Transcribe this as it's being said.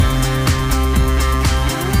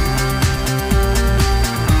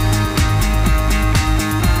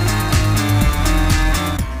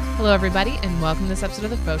Hello, everybody, and welcome to this episode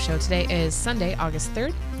of the FauxShow. Today is Sunday, August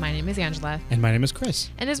 3rd. My name is Angela. And my name is Chris.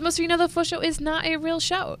 And as most of you know, the FauxShow is not a real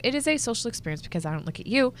show. It is a social experience because I don't look at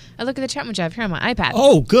you. I look at the chat window I have here on my iPad.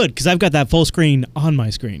 Oh, good, because I've got that full screen on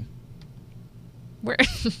my screen. Where?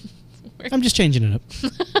 I'm just changing it up.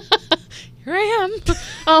 Here I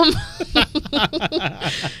am.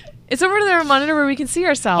 It's over there on monitor where we can see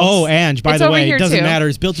ourselves. Oh, Ange, by the way, it doesn't matter.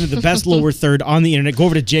 It's built into the best lower third on the internet. Go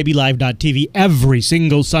over to jblive.tv every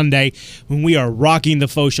single Sunday when we are rocking the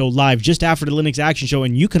FauxShow live just after the Linux Action Show.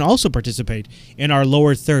 And you can also participate in our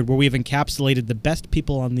lower third where we have encapsulated the best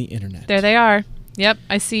people on the internet. There they are. Yep,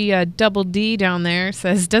 I see Double D down there.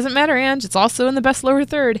 Says, doesn't matter, Ange. It's also in the best lower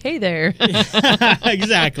third. Hey there.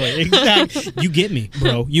 Exactly. You get me,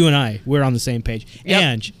 bro. You and I, we're on the same page. Yep.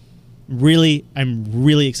 Ange, I'm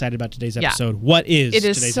really excited about today's episode. Yeah. What is it?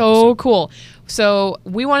 Today's is so episode? Cool. So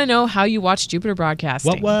we want to know how you watch Jupiter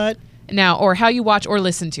Broadcasting. What? Now, or how you watch or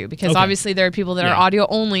listen to, because obviously there are people that are audio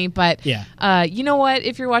only, but you know what?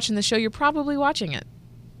 If you're watching the show, you're probably watching it.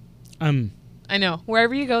 I know.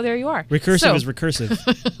 Wherever you go, there you are. Recursive is recursive.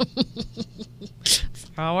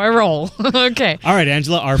 That's how I roll. Okay. All right,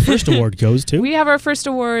 Angela, our first award goes to? We have our first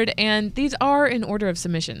award, and these are in order of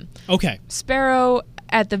submission. Okay. Sparrow,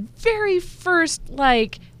 at the very first,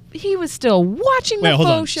 he was still watching the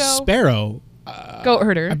FauxShow. Sparrow? Goat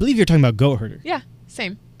Herder. I believe you're talking about Goat Herder. Yeah,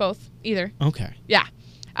 same. Both. Either. Okay. Yeah.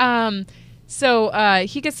 So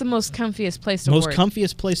he gets the most comfiest place award. Most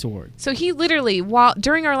comfiest place award. So he literally,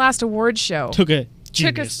 during our last award show, took a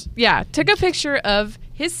picture of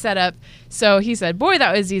his setup. So he said, boy,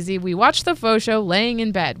 that was easy. We watched the FauxShow laying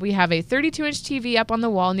in bed. We have a 32-inch TV up on the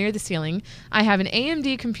wall near the ceiling. I have an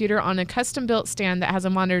AMD computer on a custom-built stand that has a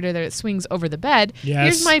monitor that swings over the bed. Yes.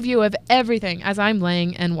 Here's my view of everything as I'm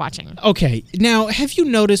laying and watching. Okay. Now, have you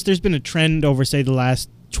noticed there's been a trend over, say, the last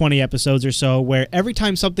 20 episodes or so where every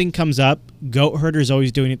time something comes up, Goat Herder's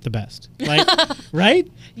always doing it the best. Right?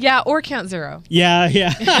 Yeah, or Count Zero. Yeah.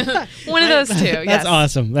 One of those two. That's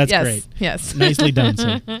awesome. That's great. Yes. Nicely done,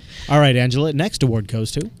 sir. All right, Angela, next award goes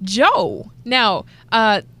to? Joe. Now,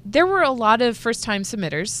 there were a lot of first-time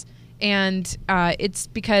submitters, and it's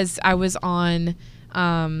because I was on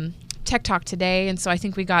Tech Talk today, and so I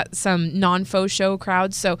think we got some non-FauxShow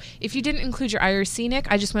crowds. So if you didn't include your IRC nick,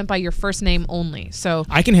 I just went by your first name only. So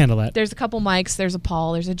I can handle that. There's a couple Mikes, there's a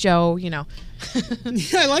Paul, there's a Joe, Yeah,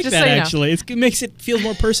 I like that, actually. It makes it feel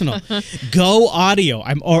more personal. Go Audio.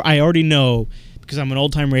 I already know, because I'm an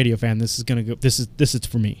old-time radio fan, this is going to go. This is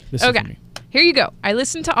for me. This is for me. Here you go. I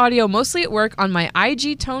listen to audio mostly at work on my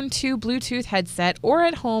IG Tone 2 Bluetooth headset or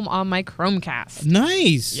at home on my Chromecast.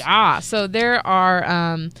 Nice. Yeah. So there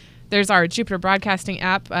are... there's our Jupiter Broadcasting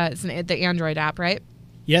app. It's the Android app, right?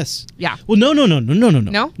 Yes. Yeah. Well, no. No?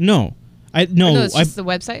 No. It's just the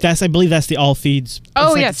website? I believe that's the all feeds.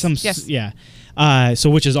 Oh, yes. Yeah. So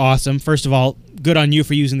which is awesome. First of all, good on you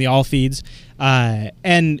for using the all feeds.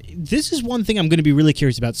 And this is one thing I'm going to be really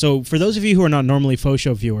curious about. So for those of you who are not normally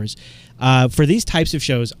FauxShow viewers, for these types of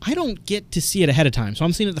shows, I don't get to see it ahead of time. So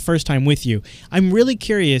I'm seeing it the first time with you. I'm really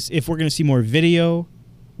curious if we're going to see more video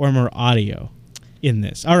or more audio in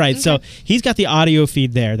this. All right, so he's got the audio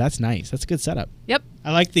feed there. That's nice. That's a good setup. Yep.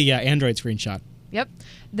 I like the Android screenshot. Yep.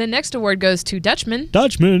 The next award goes to Dutchman.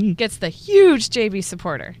 Dutchman gets the huge JB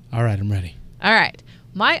supporter. All right, I'm ready. All right.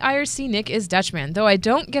 My IRC nick is Dutchman. Though I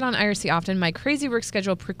don't get on IRC often, my crazy work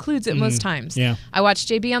schedule precludes it most times. Yeah. I watch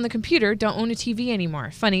JB on the computer, don't own a TV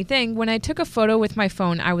anymore. Funny thing, when I took a photo with my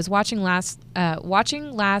phone, I was watching last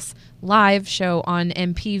live show on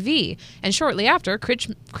MPV. And shortly after, Chris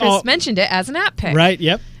mentioned it as an app pick. Right,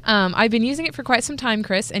 yep. I've been using it for quite some time,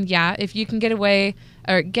 Chris, and if you can get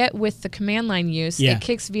with the command line use, it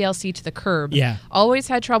kicks VLC to the curb. Yeah. Always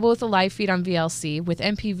had trouble with the live feed on VLC. With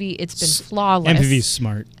MPV, it's been flawless. MPV's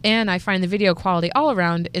smart. And I find the video quality all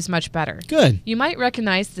around is much better. Good. You might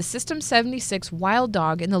recognize the System 76 Wild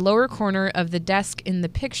Dog in the lower corner of the desk in the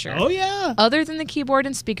picture. Oh, yeah. Other than the keyboard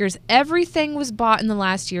and speakers, everything was bought in the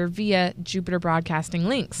last year via Jupiter Broadcasting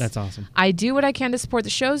links. That's awesome. I do what I can to support the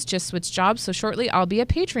shows, just switched jobs, so shortly I'll be a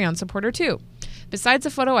Patreon supporter too. Besides the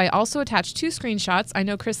photo, I also attached 2 screenshots. I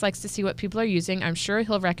know Chris likes to see what people are using. I'm sure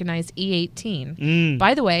he'll recognize E18.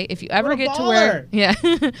 By the way, if you ever get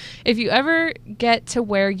to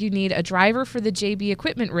where you need a driver for the JB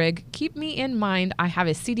equipment rig, keep me in mind. I have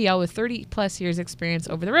a CDL with 30+ years experience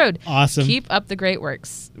over the road. Awesome. Keep up the great work.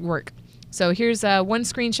 So here's one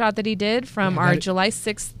screenshot that he did from our July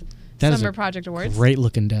 6th Summer Project Awards. Great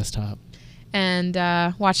looking desktop. And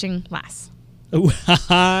watching Lass.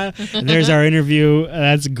 There's our interview.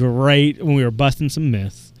 That's great when we were busting some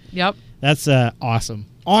myths. Yep. That's awesome.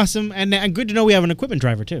 Awesome. And good to know we have an equipment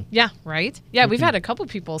driver, too. Yeah, right? Yeah, we've had a couple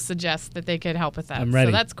people suggest that they could help with that. I'm ready.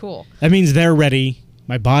 So that's cool. That means they're ready.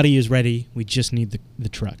 My body is ready. We just need the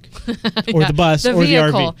truck. Or the bus or the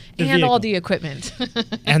RV. And all the equipment.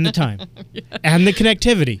 And the time. Yeah. And the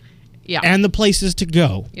connectivity. Yeah. And the places to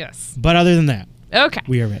go. Yes. But other than that, okay,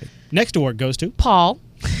 we are ready. Next award goes to Paul.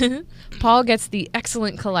 Paul gets the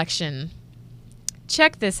excellent collection.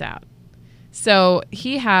 Check this out. So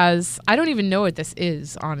he has, I don't even know what this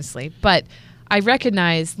is, honestly, but I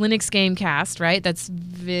recognize Linux Gamecast, right? That's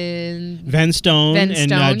Van Stone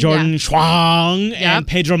and Jordan Schwang and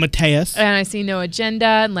Pedro Mateus. And I see No Agenda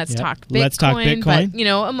and Let's Talk Bitcoin. Let's Talk Bitcoin. But, you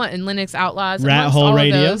know, and Linux Outlaws. Rat Hole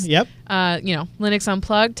Radio. Those, yep. You know, Linux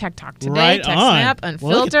Unplugged, Tech Talk Today, right TechSnap,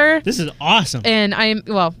 Unfilter. This is awesome. And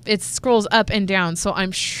it scrolls up and down, so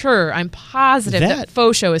I'm positive that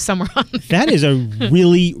FauxShow is somewhere on there. That is a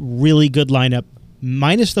really, really good lineup,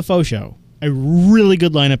 minus the FauxShow. A really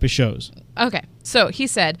good lineup of shows. Okay, so he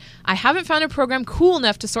said, I haven't found a program cool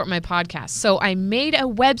enough to sort my podcast, so I made a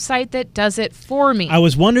website that does it for me. I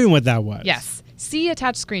was wondering what that was. Yes. See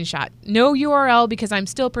attached screenshot. No URL because I'm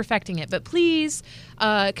still perfecting it, but please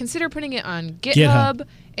consider putting it on GitHub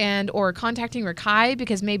and or contacting Rakai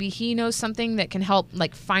because maybe he knows something that can help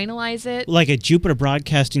like finalize it. Like a Jupiter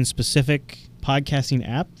Broadcasting specific podcasting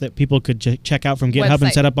app that people could check out from GitHub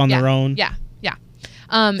and set up on their own. Yeah.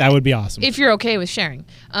 That would be awesome. If you're okay with sharing.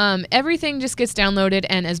 Everything just gets downloaded,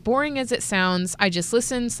 and as boring as it sounds, I just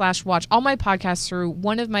listen/watch all my podcasts through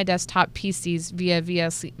one of my desktop PCs via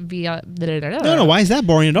VLC. No, why is that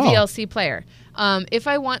boring at all? VLC player. If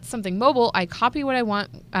I want something mobile, I copy what I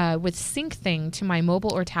want with SyncThing to my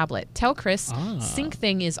mobile or tablet. Tell Chris,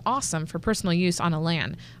 SyncThing is awesome for personal use on a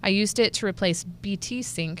LAN. I used it to replace BT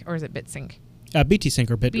Sync, or is it BitSync? BT Sync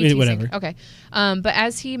or BT whatever. Sync. Okay. But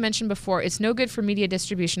as he mentioned before, it's no good for media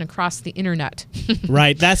distribution across the internet.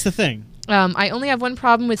 Right. That's the thing. I only have one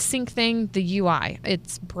problem with SyncThing, the UI.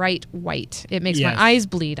 It's bright white. It makes my eyes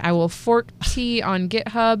bleed. I will fork T on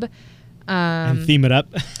GitHub. And theme it up.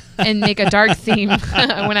 And make a dark theme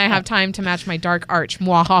when I have time to match my dark arch.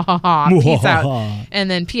 Mwahaha. Peace out. And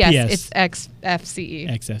then PS. It's XFCE.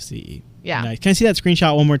 XFCE. Yeah. Nice. Can I see that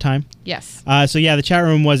screenshot one more time? Yes. So yeah, the chat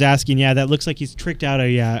room was asking. Yeah, that looks like he's tricked out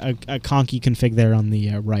a conky config there on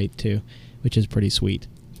the right too, which is pretty sweet.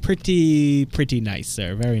 Pretty nice,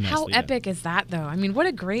 sir. Very nice. How epic is that, though? I mean, what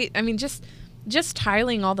a great. I mean, just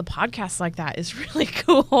tiling all the podcasts like that is really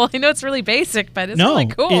cool. I know it's really basic, but it's really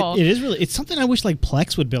cool. It is really. It's something I wish like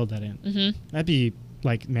Plex would build that in. Mm-hmm. That'd be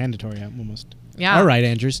like mandatory almost. Yeah. All right,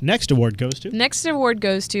 Andrews. Next award goes to. Do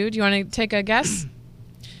you want to take a guess?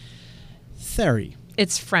 Theory.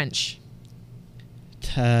 It's French.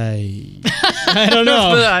 I don't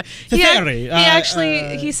know.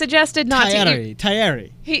 He suggested not to.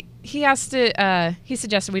 Thierry. He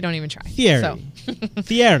suggested we don't even try.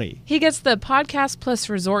 Thierry. He gets the podcast plus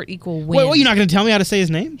resort equal win. Wait, you're not going to tell me how to say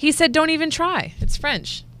his name? He said don't even try. It's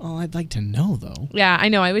French. Oh, I'd like to know, though. Yeah, I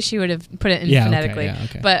know. I wish he would have put it in phonetically.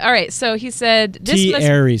 Okay. But all right, so he said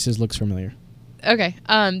Thierry says looks familiar. Okay.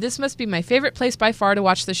 This must be my favorite place by far to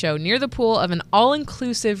watch the show, near the pool of an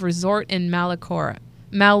all-inclusive resort in Mallorca.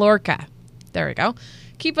 There we go.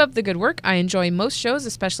 Keep up the good work. I enjoy most shows,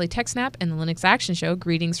 especially TechSnap and the Linux Action Show.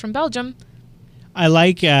 Greetings from Belgium. I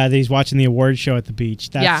like that he's watching the award show at the beach.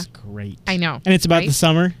 That's great. I know. And it's about the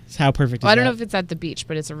summer. It's how perfect I don't know if it's at the beach,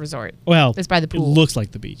 but it's a resort. Well, it's by the pool. It looks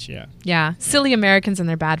like the beach, yeah. Yeah. Silly Americans and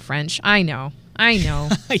their bad French. I know.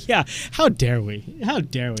 Yeah. How dare we?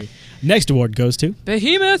 Next award goes to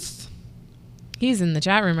Behemoth. He's in the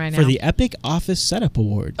chat room right now. For the Epic Office Setup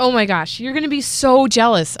Award. Oh my gosh. You're going to be so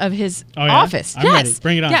jealous of his office. I'm ready.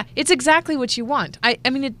 Bring it on. Yeah. It's exactly what you want. I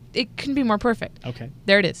mean, it couldn't be more perfect. Okay.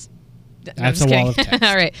 There it is. That's a wall of text.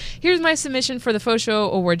 All right. Here's my submission for the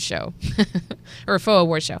FauxShow Award Show. Or Faux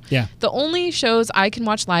Award Show. Yeah. The only shows I can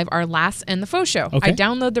watch live are Last and the Faux Show. Okay. I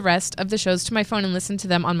download the rest of the shows to my phone and listen to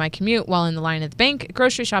them on my commute while in the line at the bank,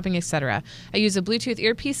 grocery shopping, etc. I use a Bluetooth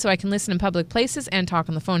earpiece so I can listen in public places and talk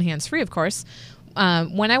on the phone hands-free, of course.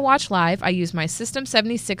 When I watch live, I use my System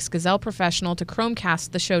 76 Gazelle Professional to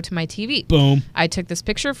Chromecast the show to my TV. Boom. I took this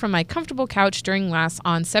picture from my comfortable couch during Last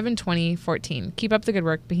on 7/20/14. Keep up the good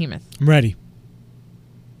work, Behemoth. I'm ready.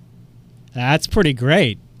 That's pretty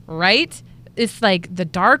great. Right? It's like the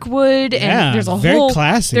dark wood, and there's a very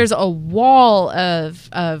classy. There's a wall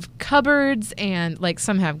of cupboards, and like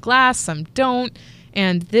some have glass, some don't,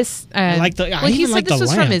 And this, I like the. well, he said this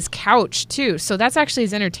was from his couch too, so that's actually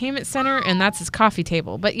his entertainment center, and that's his coffee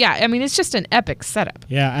table. But yeah, I mean, it's just an epic setup.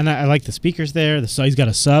 Yeah, and I like the speakers there. He's got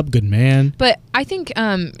a sub, good man. But I think,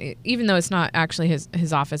 even though it's not actually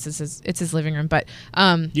his office, it's his living room. But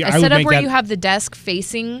a setup where you have the desk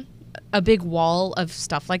facing a big wall of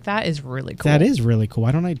stuff like that is really cool. That is really cool.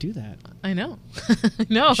 Why don't I do that? I know.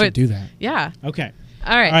 No, I should do that. Yeah. Okay.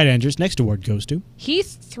 All right. All right, Andrews. Next award goes to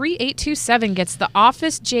Heath3827 gets the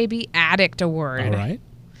Office JB Addict Award. All right.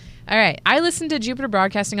 All right. I listen to Jupiter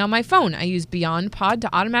Broadcasting on my phone. I use Beyond Pod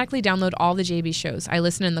to automatically download all the JB shows. I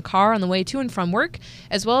listen in the car on the way to and from work,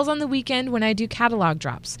 as well as on the weekend when I do catalog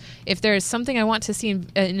drops. If there is something I want to see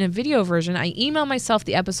in a video version, I email myself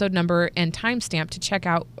the episode number and timestamp to check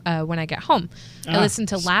out when I get home. I listen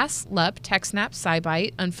to Last, Lup, TechSnap,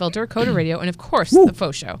 SciBite, Unfiltered, Coda Radio, and of course, the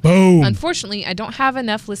FauxShow. Boom. Unfortunately, I don't have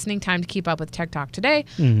enough listening time to keep up with Tech Talk today,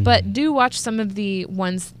 but do watch some of the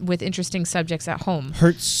ones with interesting subjects at home.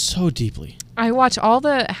 Hurts so deeply. I watch all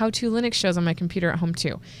the how-to Linux shows on my computer at home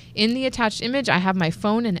too. In the attached image, I have my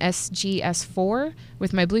phone and SGS4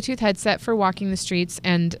 with my Bluetooth headset for walking the streets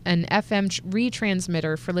and an FM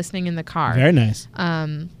retransmitter for listening in the car. Very nice.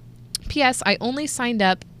 P.S. I only signed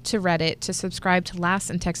up to Reddit to subscribe to Last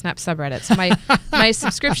and TechSnap subreddits. My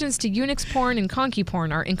subscriptions to Unix porn and Conky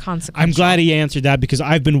porn are inconsequential. I'm glad he answered that because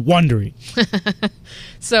I've been wondering.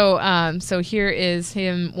 So here is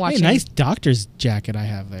him watching. Hey, nice doctor's jacket I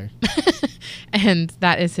have there. And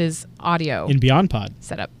that is his audio in Beyond Pod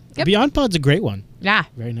setup. Yep. Beyond Pod's a great one. Yeah.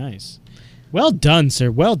 Very nice. Well done,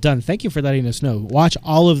 sir. Well done. Thank you for letting us know. Watch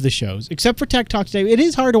all of the shows except for Tech Talk Today. It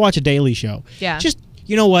is hard to watch a daily show. Yeah. Just,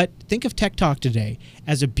 you know what? Think of Tech Talk Today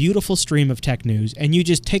as a beautiful stream of tech news, and you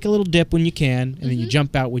just take a little dip when you can, and then you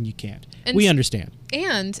jump out when you can't. And we understand.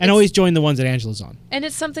 And always join the ones that Angela's on. And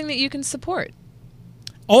it's something that you can support.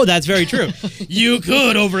 Oh, that's very true. You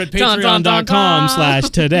could over at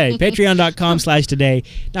patreon.com/today. Patreon.com/today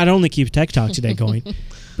not only keeps Tech Talk Today going,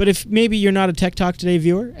 but if maybe you're not a Tech Talk Today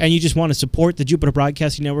viewer and you just want to support the Jupiter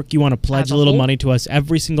Broadcasting Network, you want to pledge a little money to us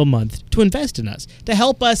every single month to invest in us, to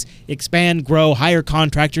help us expand, grow, hire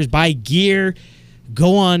contractors, buy gear,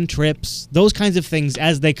 go on trips, those kinds of things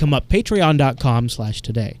as they come up.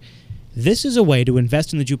 Patreon.com/today. This is a way to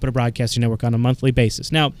invest in the Jupiter Broadcasting Network on a monthly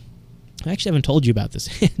basis. Now, I actually haven't told you about this,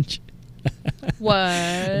 Ange.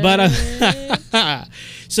 What? But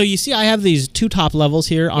so you see, I have these two top levels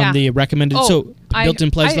here on the recommended.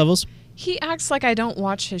 Built-in pledge levels. He acts like I don't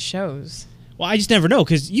watch his shows. Well, I just never know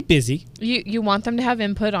because you're busy. You want them to have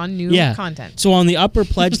input on new content. So on the upper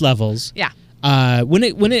pledge levels, when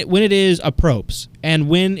it is approps, and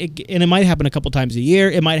it might happen a couple times a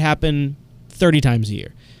year, it might happen 30 times a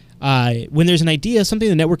year. When there's an idea, something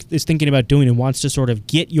the network is thinking about doing and wants to sort of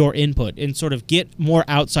get your input and sort of get more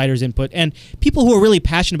outsiders' input and people who are really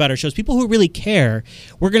passionate about our shows, people who really care,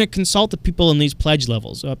 we're going to consult the people in these pledge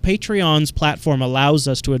levels. Patreon's platform allows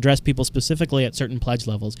us to address people specifically at certain pledge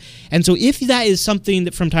levels. And so if that is something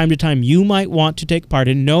that from time to time you might want to take part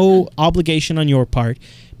in, no obligation on your part,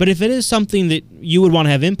 but if it is something that you would want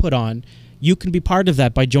to have input on, you can be part of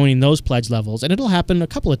that by joining those pledge levels, and it'll happen a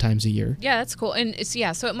couple of times a year. Yeah, that's cool. And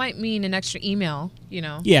so it might mean an extra email,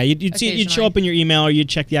 Yeah, you'd see it, you'd show up in your email, or you'd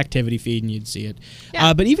check the activity feed and you'd see it.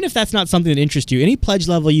 Yeah. But even if that's not something that interests you, any pledge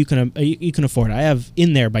level you can afford. I have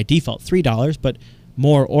in there by default $3, but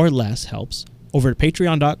more or less helps. Over at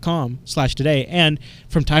patreon.com/today, and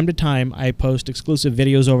from time to time I post exclusive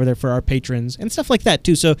videos over there for our patrons and stuff like that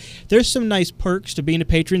too. So there's some nice perks to being a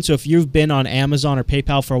patron. So if you've been on Amazon or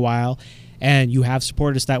PayPal for a while and you have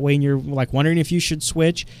supported us that way and you're like wondering if you should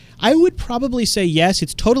switch, I would probably say yes.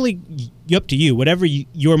 It's totally up to you, whatever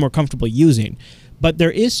you're more comfortable using. But there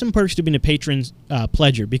is some perks to being a patron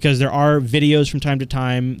pledger because there are videos from time to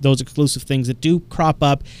time, those exclusive things that do crop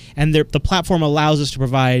up, and the platform allows us to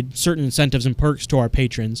provide certain incentives and perks to our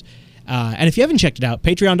patrons. And if you haven't checked it out,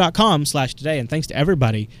 patreon.com/today, and thanks to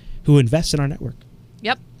everybody who invests in our network.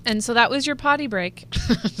 Yep. And so that was your potty break.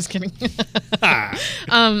 Just kidding. So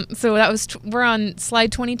that was we're on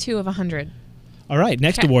slide 22 of 100. All right.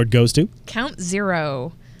 Next award goes to Count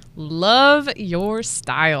Zero. Love your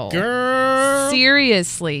style. Girl.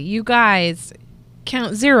 Seriously, you guys.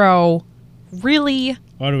 Count Zero. Really?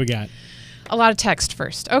 What do we got? A lot of text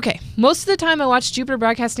first. Okay. Most of the time I watch Jupiter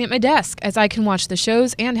Broadcasting at my desk, as I can watch the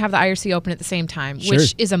shows and have the IRC open at the same time,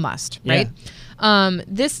 which is a must, right?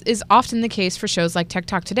 This is often the case for shows like Tech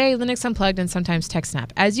Talk Today, Linux Unplugged, and sometimes TechSnap.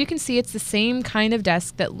 As you can see, it's the same kind of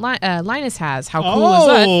desk that Linus has. How cool is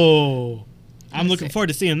that? I'm looking forward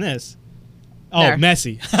to seeing this. Oh, there.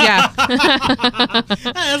 messy. Yeah.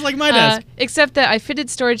 That's like my desk. Except that I fitted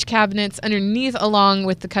storage cabinets underneath along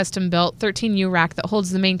with the custom-built 13U rack that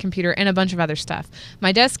holds the main computer and a bunch of other stuff.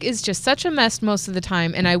 My desk is just such a mess most of the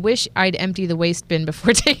time, and I wish I'd empty the waste bin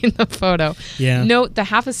before taking the photo. Yeah. Note the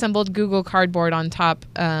half-assembled Google Cardboard on top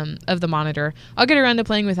of the monitor. I'll get around to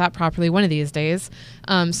playing with that properly one of these days.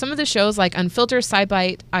 Some of the shows like Unfiltered,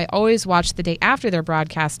 SciBite, I always watch the day after they're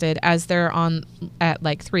broadcasted as they're on at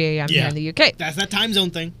like 3 a.m. here in the UK. That's that time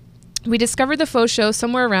zone thing. We discovered the Faux Show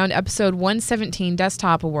somewhere around episode 117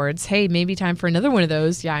 Desktop Awards. Hey, maybe time for another one of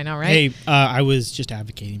those. Yeah, I know, right? Hey, I was just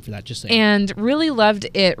advocating for that, just saying. And really loved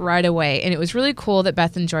it right away. And it was really cool that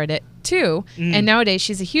Beth enjoyed it too. And nowadays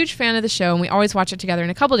she's a huge fan of the show, and we always watch it together in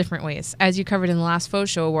a couple different ways. As you covered in the last Faux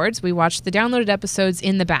Show Awards, we watched the downloaded episodes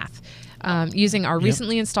in the bath. Using our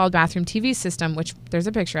recently installed bathroom TV system, which there's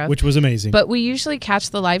a picture of. Which was amazing. But we usually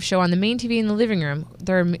catch the live show on the main TV in the living room.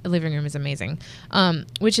 Their living room is amazing,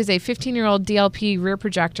 which is a 15-year-old DLP rear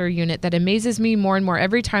projector unit that amazes me more and more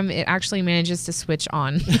every time it actually manages to switch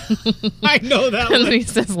on. I know that one. He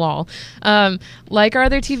says, lol. Like our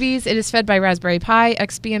other TVs, it is fed by Raspberry Pi,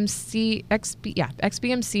 XBMC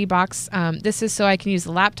box. This is so I can use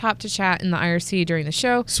the laptop to chat in the IRC during the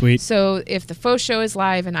show. Sweet. So if the Faux Show is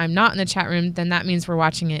live and I'm not in the chat room, then that means we're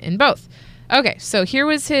watching it in both. Okay, so here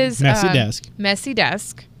was his messy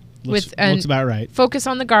desk. Looks about right. Focus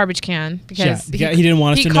on the garbage can because he didn't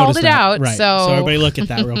want us to notice called it out. Right. So everybody look at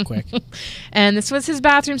that real quick. And this was his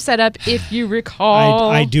bathroom setup, if you recall.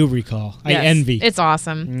 I do recall. Yes, I envy. It's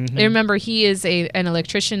awesome. I remember he is an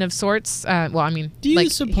electrician of sorts. Well, I mean, do you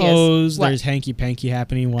suppose there's hanky panky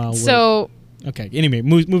happening while we're... Okay. Anyway,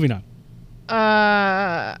 moving on.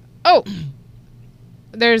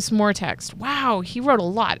 There's more text. Wow, he wrote a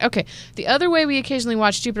lot. Okay. The other way we occasionally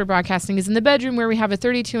watch Jupiter Broadcasting is in the bedroom where we have a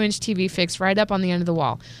 32-inch TV fixed right up on the end of the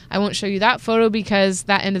wall. I won't show you that photo because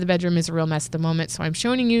that end of the bedroom is a real mess at the moment, so I'm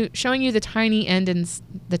showing you the tiny end and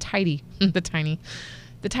the tidy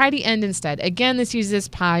end instead. Again, this uses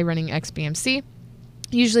Pi running XBMC.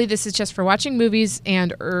 Usually this is just for watching movies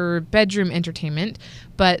and bedroom entertainment,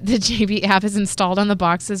 but the JB app is installed on the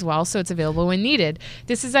box as well, so it's available when needed.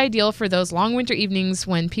 This is ideal for those long winter evenings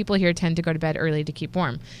when people here tend to go to bed early to keep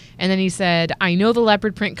warm. And then he said, I know the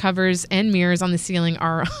leopard print covers and mirrors on the ceiling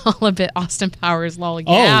are all a bit Austin Powers, lol.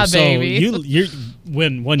 Yeah, baby. You're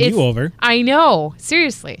won you over. I know.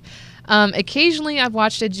 Seriously. Occasionally, I've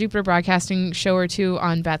watched a Jupiter Broadcasting show or two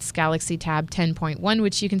on Beth's Galaxy Tab 10.1,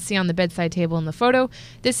 which you can see on the bedside table in the photo.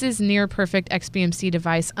 This is near perfect XBMC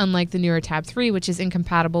device, unlike the newer Tab 3, which is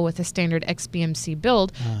incompatible with the standard XBMC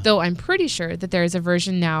build, though I'm pretty sure that there is a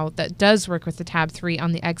version now that does work with the Tab 3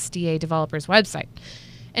 on the XDA developer's website.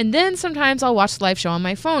 And then sometimes I'll watch the live show on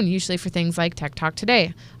my phone, usually for things like Tech Talk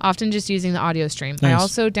Today, often just using the audio stream. Nice. I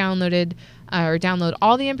also download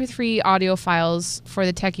all the MP3 audio files for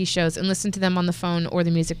the techie shows and listen to them on the phone or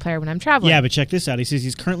the music player when I'm traveling. Yeah, but check this out. He says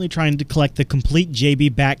he's currently trying to collect the complete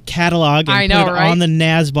JB back catalog and put it on the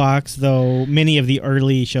NAS box, though many of the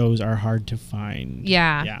early shows are hard to find.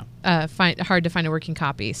 Yeah. Hard to find a working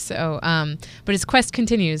copy. So, but his quest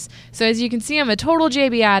continues. So as you can see, I'm a total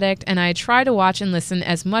JB addict, and I try to watch and listen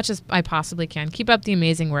as much as I possibly can. Keep up the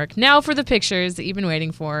amazing work. Now for the pictures that you've been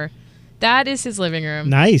waiting for. That is his living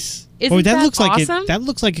room. Nice. Isn't that looks awesome? Like that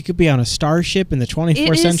looks like it could be on a starship in the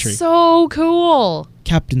 24th century. It is so cool.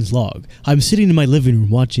 Captain's log. I'm sitting in my living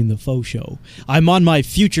room watching the Faux Show. I'm on my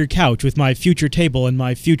future couch with my future table and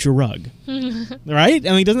my future rug. Right?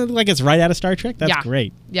 I mean, doesn't it look like it's right out of Star Trek? That's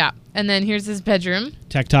great. Yeah. And then here's his bedroom.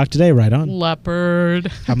 Tech Talk Today, right on.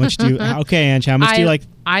 Leopard. How much do you... Okay, Ange, how much do you like...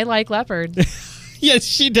 I like leopard. Yes,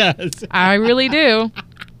 she does. I really do.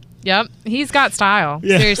 Yep. He's got style.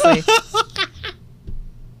 Yeah. Seriously.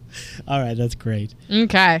 All right, that's great.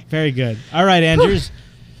 Okay. Very good. All right, Andrews.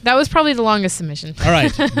 That was probably the longest submission. All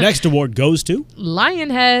right. Next award goes to...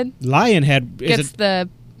 Lionhead. Lionhead. Gets the...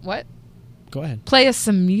 What? Go ahead. Play us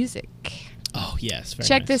some music. Oh, yes. Very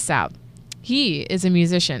Check nice. this out. He is a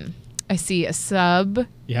musician. I see a sub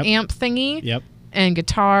amp thingy. Yep. And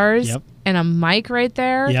guitars. Yep. And a mic right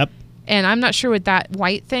there. Yep. And I'm not sure what that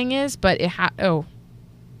white thing is, but it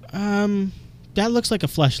that looks like a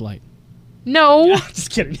fleshlight. No. Yeah, just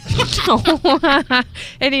kidding. No.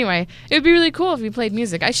 Anyway, it would be really cool if we played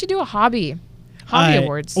music. I should do a hobby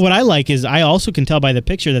awards. What I like is I also can tell by the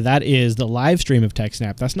picture that is the live stream of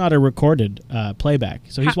TechSnap. That's not a recorded playback.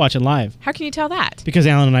 So he's watching live. How can you tell that? Because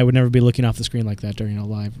Alan and I would never be looking off the screen like that during a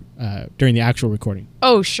live, during the actual recording.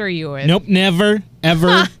 Oh, sure you would. Nope, never,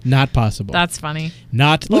 ever, not possible. That's funny.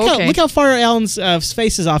 Look how far Alan's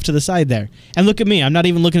face is off to the side there. And look at me. I'm not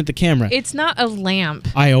even looking at the camera. It's not a lamp.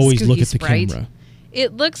 I always look at the camera.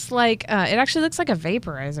 It looks like, it actually looks like a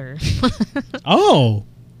vaporizer. Oh,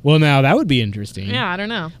 well, now that would be interesting. Yeah, I don't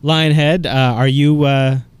know. Lionhead, are you,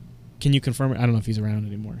 can you confirm it? I don't know if he's around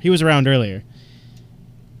anymore. He was around earlier.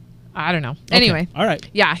 I don't know. Okay. Anyway. All right.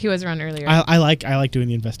 Yeah, he was around earlier. I like doing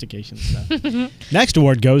the investigation stuff. Next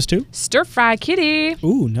award goes to Stir Fry Kitty.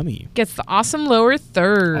 Ooh, nummy. Gets the awesome lower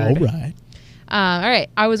third. All right. All right.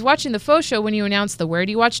 I was watching the FauxShow when you announced the Where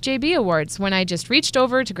Do You Watch JB Awards when I just reached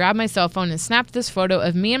over to grab my cell phone and snapped this photo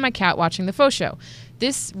of me and my cat watching the FauxShow.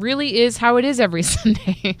 This really is how it is every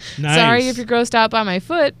Sunday. Nice. Sorry if you're grossed out by my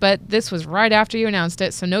foot, but this was right after you announced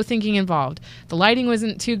it, so no thinking involved. The lighting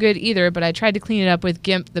wasn't too good either, but I tried to clean it up with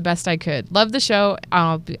GIMP the best I could. Love the show.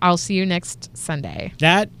 I'll see you next Sunday.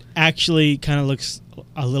 That actually kind of looks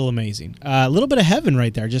a little amazing. A little bit of heaven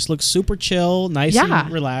right there. Just looks super chill, nice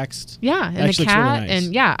and relaxed. Yeah, and actually the cat, looks really nice.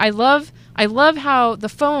 and yeah, I love how the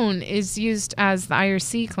phone is used as the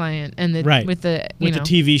IRC client, and the with the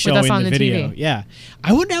TV show with us on the video. TV. Yeah,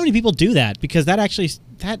 I wonder how many people do that, because that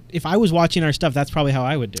if I was watching our stuff, that's probably how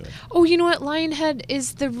I would do it. Oh, you know what? Lionhead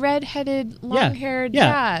is the red-headed, long-haired.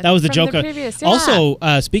 Yeah, that was the from joke. The previous, Also,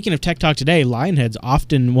 speaking of Tech Talk Today, Lionhead's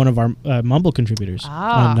often one of our Mumble contributors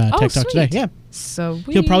on Tech Talk Today. Yeah, so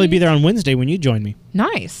he'll probably be there on Wednesday when you join me.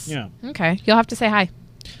 Nice. Yeah. Okay, you'll have to say hi.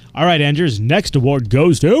 All right, Andrews. Next award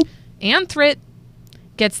goes to Anthrit.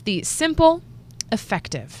 Gets the simple,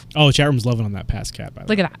 effective. Oh, chat room's loving on that past cat. By the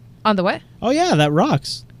way. Look at that. On the what? Oh yeah, that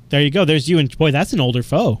rocks. There you go. There's you, and boy, that's an older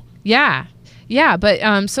foe. Yeah,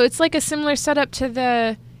 but so it's like a similar setup to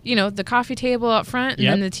the the coffee table up front and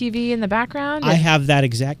then the TV in the background. I have that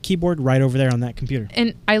exact keyboard right over there on that computer.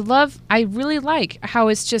 And I really like how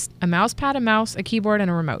it's just a mouse pad, a mouse, a keyboard, and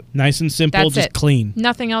a remote. Nice and simple, That's just it. clean.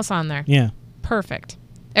 Nothing else on there. Yeah. Perfect.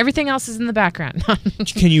 Everything else is in the background.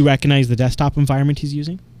 Can you recognize the desktop environment he's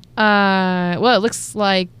using? Well, it looks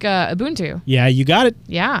like Ubuntu. Yeah, you got it.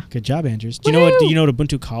 Yeah. Good job, Andrews. Do you know what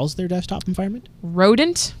Ubuntu calls their desktop environment?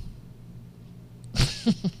 Rodent.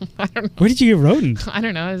 I don't know. Where did you get rodent? I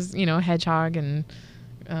don't know. It's, hedgehog and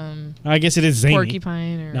I guess it is zany.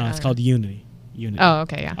 porcupine. Or, no, it's called Unity. Oh,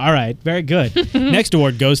 okay, yeah. All right, very good. Next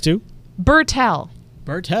award goes to Bertel.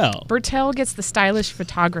 Bertel gets the stylish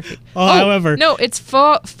photography. However, no, it's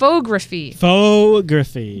photography.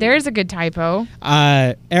 Photography. There's a good typo.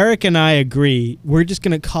 Eric and I agree. We're just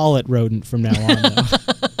gonna call it rodent from now on.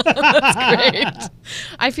 That's great.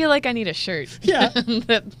 I feel like I need a shirt. Yeah,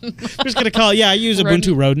 we're just gonna call it. Yeah, I use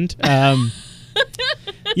Ubuntu rodent.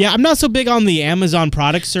 Yeah, I'm not so big on the Amazon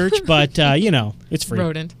product search, but it's free.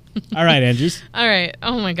 Rodent. All right, Andrews. All right.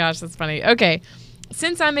 Oh my gosh, that's funny. Okay.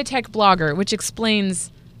 Since I'm a tech blogger, which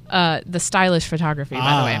explains the stylish photography,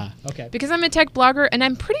 by the way. Okay. Because I'm a tech blogger, and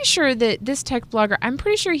I'm pretty sure that this tech blogger,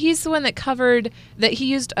 he's the one that he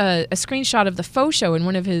used a screenshot of the FauxShow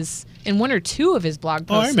in one or two of his blog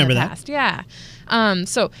posts. I remember in the that. past. Yeah.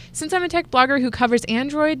 So since I'm a tech blogger who covers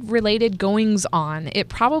Android-related goings-on, it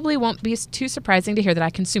probably won't be too surprising to hear that I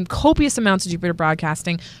consume copious amounts of Jupiter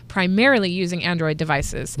Broadcasting, primarily using Android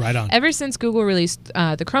devices. Right on. Ever since Google released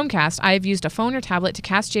the Chromecast, I have used a phone or tablet to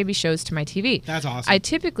cast JB shows to my TV. That's awesome. I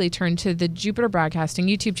typically turn to the Jupiter Broadcasting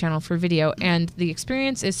YouTube channel for video, and the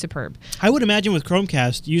experience is superb. I would imagine with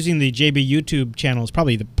Chromecast, using the JB YouTube channel is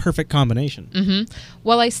probably the perfect combination. Mm-hmm.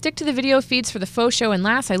 While I stick to the video feeds for the FauxShow and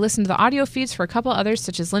LAS, I listen to the audio feeds for a couple others,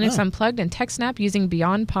 such as Linux Unplugged and TechSnap using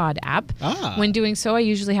BeyondPod app. When doing so, I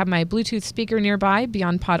usually have my Bluetooth speaker nearby.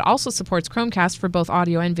 BeyondPod also supports Chromecast for both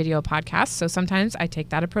audio and video podcasts, so sometimes I take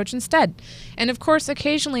that approach instead. And of course,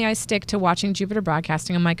 occasionally I stick to watching Jupiter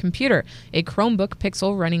Broadcasting on my computer, a Chromebook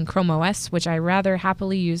Pixel running Chrome OS, which I rather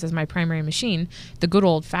happily use as my primary machine, the good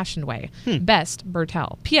old-fashioned way. Best,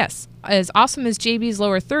 Bertel. P.S. As awesome as JB's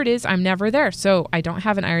lower third is, I'm never there, so I don't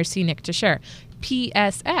have an IRC nick to share.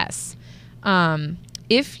 P.S.S.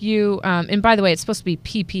 If you and by the way, it's supposed to be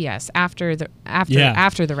PPS after the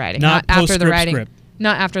writing, not after the writing. Script.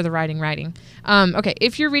 Not after the writing. Okay,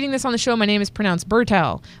 if you're reading this on the show, my name is pronounced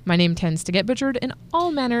Bertel. My name tends to get butchered in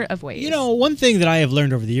all manner of ways. One thing that I have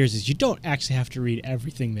learned over the years is you don't actually have to read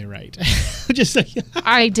everything they write. Just like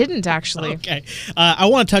I didn't actually. Okay. I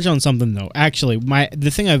want to touch on something though. Actually, the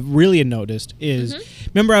thing I've really noticed is,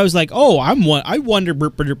 remember I was like, I wonder,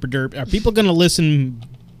 are people going to listen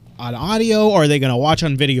on audio, or are they going to watch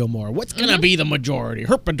on video more? What's going to be the majority?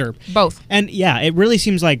 Herp-a-derp. Both. And yeah, it really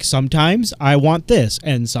seems like sometimes I want this,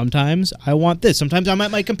 and sometimes I want this. Sometimes I'm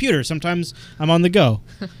at my computer. Sometimes I'm on the go.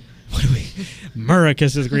 What do we?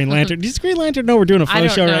 Murrikus is Green Lantern. Does Green Lantern know we're doing a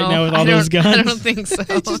FauxShow right now with all those guns? I don't think so.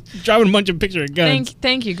 Just dropping a bunch of pictures of guns.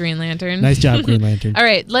 Thank you, Green Lantern. Nice job, Green Lantern. All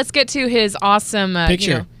right, let's get to his awesome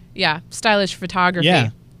picture. stylish photography.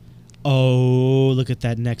 Yeah. Oh, look at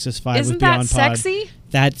that Nexus 5 Isn't with that Beyond Pod. sexy?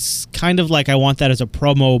 That's kind of like I want that as a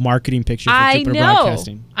promo marketing picture for I Jupiter know.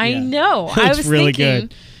 Broadcasting. I know. It's I was really thinking.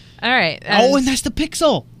 good. All right. Oh, and that's the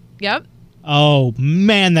Pixel. Yep. Oh,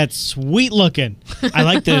 man, that's sweet looking. I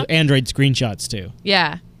like the Android screenshots, too.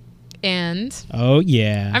 Yeah. And Oh,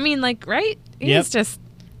 yeah. I mean, like, right? Yep.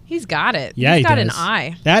 He's got it. Yeah, He's got does. an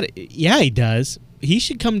eye. Yeah, he does. He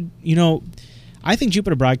should come, I think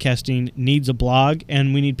Jupiter Broadcasting needs a blog,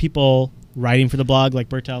 and we need people writing for the blog like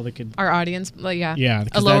Bertel that could... Our audience, like, yeah. Yeah.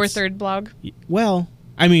 A lower third blog. Well,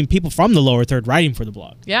 I mean, people from the lower third writing for the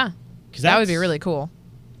blog. Yeah. That would be really cool.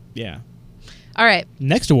 Yeah. All right.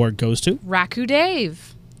 Next award goes to... Raku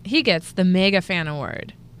Dave. He gets the Mega Fan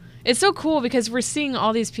Award. It's so cool because we're seeing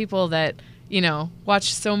all these people that,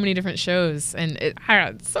 watch so many different shows, and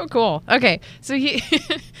it's so cool. Okay, so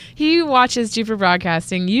he watches Jupiter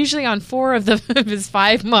Broadcasting, usually on 4 of his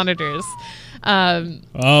 5 monitors.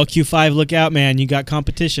 Q5, look out, man. You got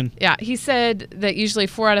competition. Yeah, he said that usually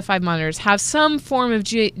 4 out of 5 monitors have some form of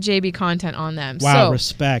JB content on them. Wow, so,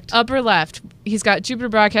 respect. Upper left, he's got Jupiter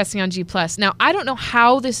Broadcasting on G+. Now, I don't know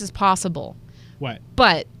how this is possible. What?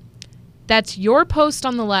 But that's your post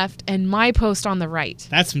on the left and my post on the right.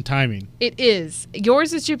 That's some timing. It is.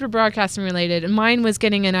 Yours is Jupiter Broadcasting related, and mine was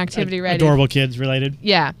getting an activity ready. Adorable kids related.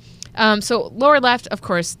 Yeah. So lower left, of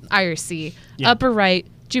course, IRC. Yeah. Upper right,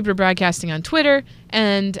 Jupiter Broadcasting on Twitter,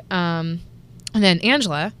 and then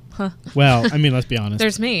Angela. Huh. Well, I mean, let's be honest.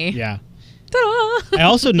 There's me. Yeah. Ta-da! I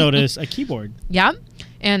also noticed a keyboard. Yeah.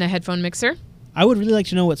 And a headphone mixer. I would really like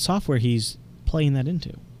to know what software he's playing that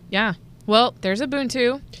into. Yeah. Well, there's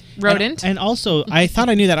Ubuntu, Rodent. And also, I thought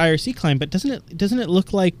I knew that IRC client, but doesn't it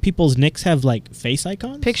look like people's nicks have like face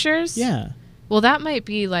icons? Pictures? Yeah. Well, that might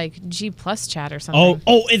be like G+ chat or something.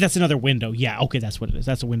 Oh, that's another window. Yeah, okay, that's what it is.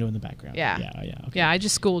 That's a window in the background. Yeah. Yeah. Okay. Yeah, I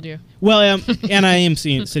just schooled you. Well, and I am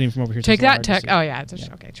sitting from over here. so Take it's a little that, hard tech. to see. Oh,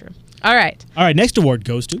 yeah. Okay, true. All right. All right, next award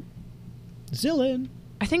goes to Zillin.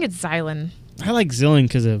 I think it's Xylan. I like Zillin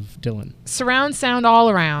because of Dylan. Surround sound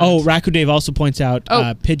all around. Oh, Raku Dave also points out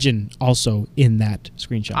Pigeon also in that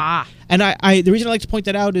screenshot. Ah. And I the reason I like to point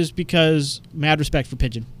that out is because mad respect for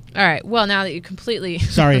Pigeon. All right. Well, now that you completely...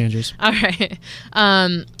 Sorry, Andrews. All right.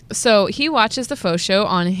 So he watches the FauxShow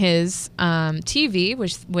on his TV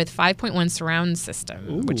with 5.1 surround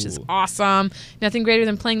system, which is awesome. Nothing greater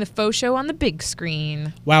than playing the FauxShow on the big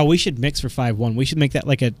screen. Wow, we should mix for 5.1. We should make that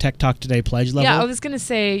like a Tech Talk Today pledge level. Yeah, I was going to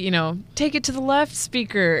say, take it to the left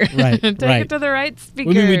speaker. Right, Take right. it to the right speaker.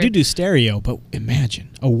 I mean, we do stereo, but imagine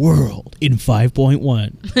a world in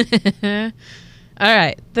 5.1. All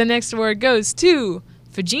right. The next award goes to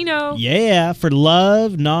Fugino. Yeah, for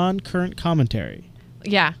love non-current commentary.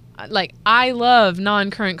 Yeah. Like, I love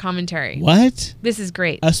non-current commentary. What? This is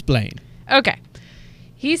great. Explain. Okay.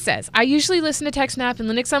 He says, I usually listen to TechSnap and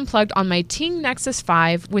Linux Unplugged on my Ting Nexus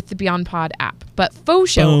 5 with the Beyond Pod app. But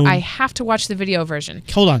FauxShow, I have to watch the video version.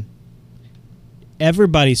 Hold on.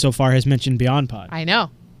 Everybody so far has mentioned Beyond Pod. I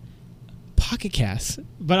know. Pocket Cast.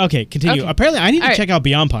 But okay, continue. Okay. Apparently, I need to All check out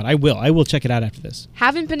Beyond Pod. I will check it out after this.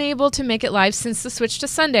 Haven't been able to make it live since the switch to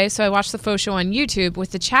Sunday, so I watched the FauxShow on YouTube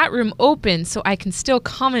with the chat room open so I can still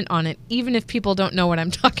comment on it, even if people don't know what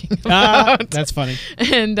I'm talking about. That's funny.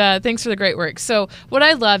 And thanks for the great work. So what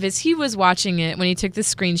I love is he was watching it when he took the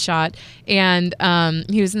screenshot, and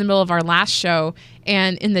he was in the middle of our last show,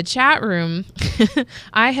 and in the chat room,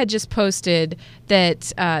 I had just posted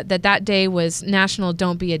that that day was National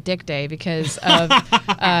Don't Be a Dick Day because of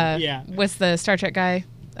what's the Star Trek guy?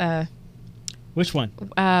 Which one?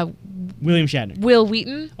 William Shatner. Will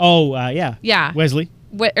Wheaton. Oh, yeah. Yeah. Wesley.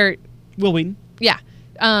 Will Wheaton. Yeah.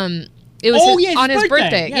 It was on his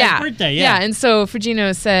birthday. Yeah, his birthday. Yeah. And so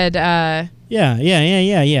Fugino said, Yeah.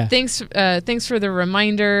 Thanks for the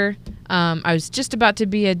reminder. I was just about to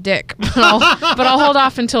be a dick, but I'll hold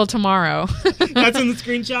off until tomorrow. That's in the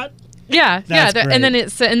screenshot? Yeah, That's great.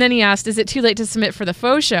 And then he asked, "Is it too late to submit for the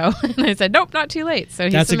FauxShow?" And I said, "Nope, not too late." So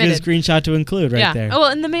he submitted. That's a good screenshot to include right there. Oh,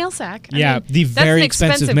 well, in the mail sack. I mean, the very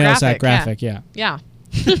expensive mail sack graphic. Yeah.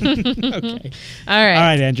 Okay. All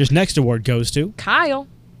right, Andrews. Next award goes to Kyle.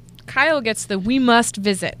 Kyle gets the We Must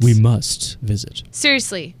Visit. We must visit.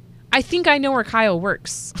 Seriously, I think I know where Kyle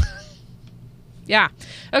works. Yeah.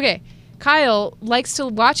 Okay. Kyle likes to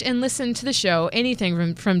watch and listen to the show,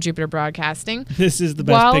 anything from Jupiter Broadcasting. This is the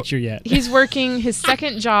best picture yet. He's working his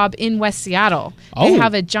second job in West Seattle. They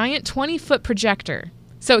have a giant 20-foot projector.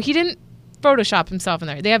 So he didn't Photoshop himself in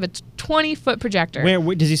there. They have a 20-foot projector.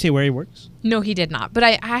 Where does he say where he works? No, he did not. But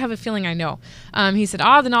I have a feeling I know. He said,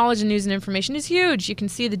 the knowledge and news and information is huge. You can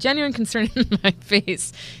see the genuine concern in my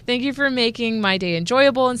face. Thank you for making my day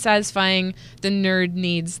enjoyable and satisfying the nerd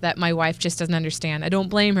needs that my wife just doesn't understand. I don't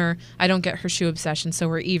blame her. I don't get her shoe obsession, so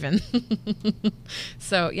we're even.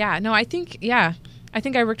 So, yeah. No, I think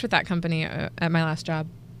I worked with that company at my last job.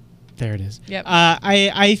 There it is. Yep.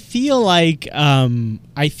 I feel like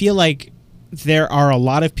there are a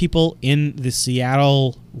lot of people in the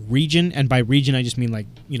Seattle region, and by region I just mean like,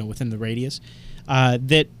 within the radius,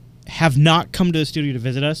 that have not come to the studio to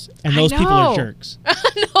visit us, and those people are jerks.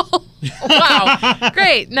 No. Wow.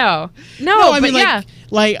 Great. No. I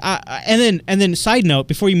mean, and then side note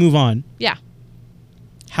before you move on. Yeah.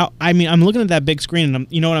 I'm looking at that big screen, and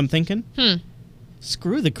you know what I'm thinking?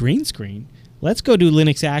 Screw the green screen. Let's go do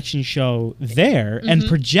Linux Action Show there and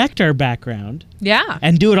project our background. Yeah.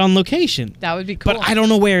 And do it on location. That would be cool. But I don't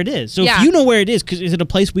know where it is. So if you know where it is, is it a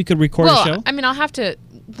place we could record a show? I mean, I'll have to...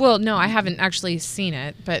 Well, no, I haven't actually seen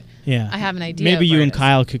it, but I have an idea. Maybe you and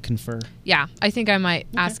Kyle could confer. Yeah, I think I might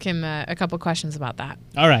ask him a couple questions about that.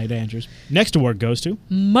 All right, Andrews. Next award goes to...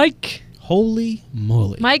 Mike. Holy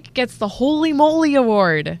moly. Mike gets the Holy Moly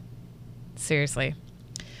Award. Seriously.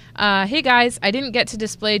 Hey guys, I didn't get to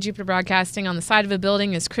display Jupiter Broadcasting on the side of a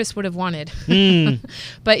building as Chris would have wanted.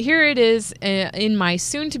 But here it is in my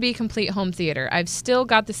soon-to-be complete home theater. I've still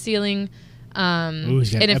got the ceiling he's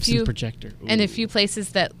got an Epson projector. And a few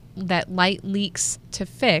places that light leaks to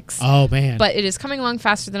fix. Oh, man. But it is coming along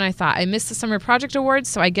faster than I thought. I missed the Summer Project Awards,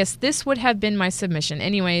 so I guess this would have been my submission.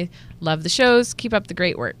 Anyway, love the shows. Keep up the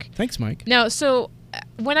great work. Thanks, Mike. Now, so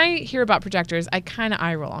when I hear about projectors, I kind of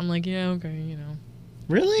eye roll. I'm like, yeah, okay,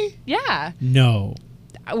 Really? Yeah. No.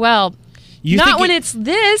 Well, not when it's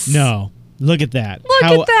this. No. Look at that. Look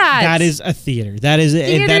at that. That is a theater. That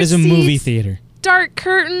is a movie theater. Dark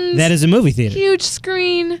curtains. That is a movie theater. Huge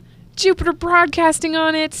screen. Jupiter Broadcasting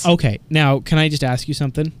on it. Okay. Now, can I just ask you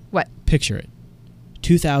something? What? Picture it.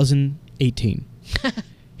 2018.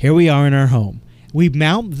 Here we are in our home. We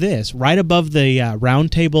mount this right above the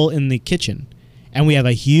round table in the kitchen, and we have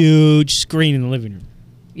a huge screen in the living room.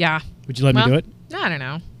 Yeah. Would you let me do it? I don't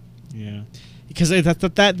know. Yeah. Because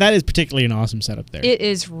that is particularly an awesome setup there. It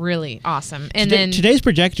is really awesome. And then today's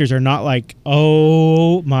projectors are not like,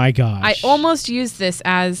 oh my gosh. I almost used this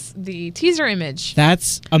as the teaser image.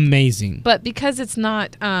 That's amazing. But because it's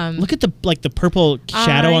not look at the purple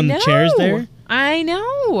shadow on the chairs there. I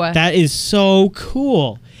know. That is so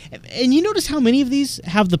cool. And you notice how many of these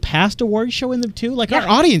have the past award show in them too? Like our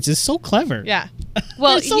audience is so clever. Yeah.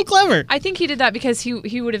 Well, it's so clever. I think he did that because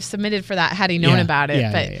he would have submitted for that had he known about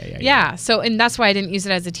it. Yeah. So, and that's why I didn't use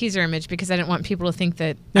it as a teaser image, because I didn't want people to think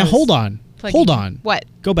that. Now hold on. What?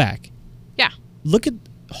 Go back. Yeah.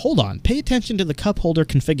 Hold on. Pay attention to the cup holder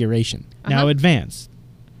configuration. Now advance.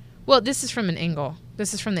 Well, this is from an angle.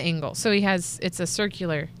 This is from the angle. So it's a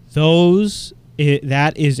circular.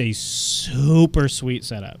 That is a super sweet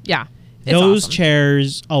setup. Yeah. Those awesome.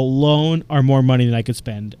 Chairs alone are more money than I could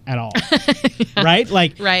spend at all. Right?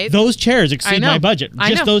 Like, those chairs exceed my budget.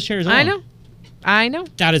 Just those chairs alone. I know.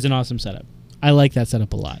 That is an awesome setup. I like that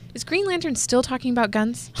setup a lot. Is Green Lantern still talking about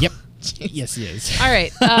guns? Yep. Yes, he is. All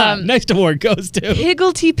right. Next award goes to...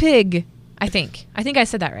 Higglety Pig, I think. I think I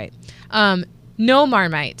said that right. No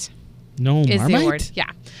Marmite. No Marmite? Is the award. Yeah.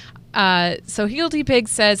 So Higglety Pig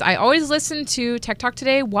says, I always listen to Tech Talk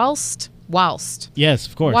Today whilst yes,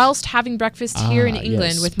 of course, whilst having breakfast here in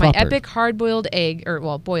England with my proper. epic hard-boiled egg,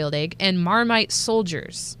 boiled egg, and Marmite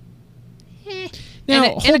soldiers. Now,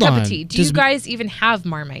 and a cup of tea. Do you guys even have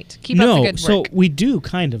Marmite? Keep up the good work. So we do,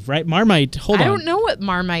 kind of, right? Marmite, hold on. I don't know what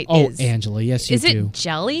Marmite is. Oh, Angela, yes you do. Is it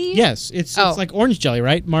jelly? Yes, it's like orange jelly,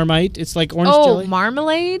 right? Marmite, it's like orange jelly. Oh,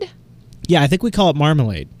 marmalade? Yeah, I think we call it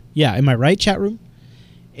marmalade. Yeah, am I right, chat room?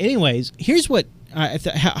 Anyways, here's what...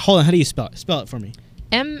 hold on, how do you spell it? Spell it for me.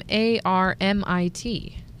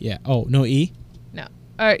 Marmite. Yeah. Oh, no E? No.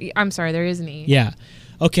 I'm sorry, there is an E. Yeah.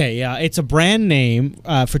 Okay, yeah. It's a brand name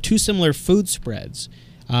for two similar food spreads.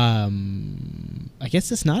 I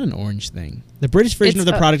guess it's not an orange thing. The British version of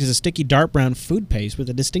the product is a sticky dark brown food paste with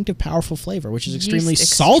a distinctive, powerful flavor, which is extremely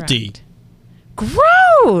salty.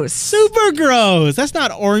 Gross. Super gross. That's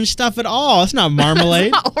not orange stuff at all. It's not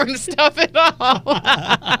marmalade. That's not orange stuff at all.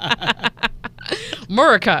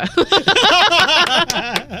 Murica.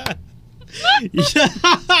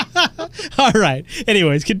 All right.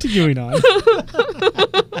 Anyways, continuing on.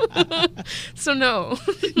 So no.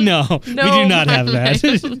 No, we do not have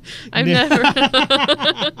that. I've never.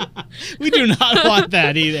 We do not want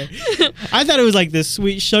that either. I thought it was like this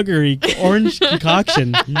sweet, sugary orange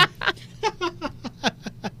concoction.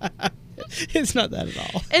 It's not that at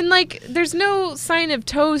all. And like, there's no sign of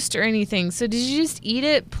toast or anything. So did you just eat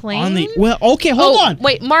it plain? Okay, hold on.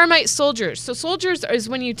 Wait, Marmite soldiers. So soldiers is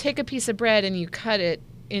when you take a piece of bread and you cut it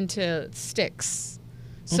into sticks.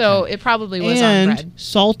 So it probably was on bread. And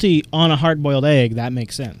salty on a hard-boiled egg. That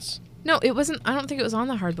makes sense. No, it wasn't. I don't think it was on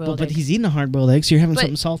the hard-boiled egg. But he's eating a hard-boiled egg, so you're having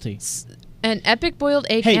something salty. An epic boiled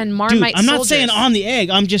egg Hey, and Marmite dude, I'm not soldiers. saying on the egg.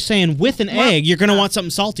 I'm just saying with an egg, you're going to want something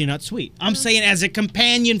salty, not sweet. I'm saying as a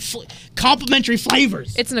companion, complementary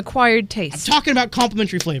flavors. It's an acquired I'm taste. talking about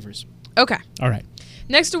complementary flavors. Okay. All right.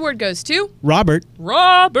 Next award goes to Robert.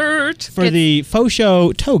 For the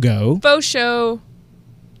FauxShow Togo. FauxShow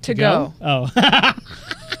to go. Oh.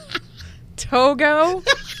 Togo?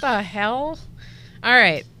 The hell? All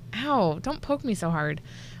right. Ow, don't poke me so hard.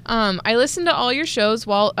 I listen to all your shows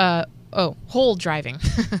while whole driving.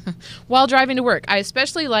 While driving to work. I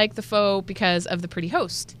especially like the faux because of the pretty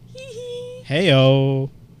host. Hey-o.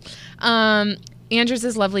 Andrew's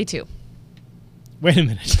is lovely too. Wait a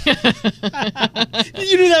minute.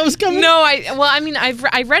 You knew that was coming? No,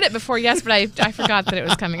 I read it before, yes, but I forgot that it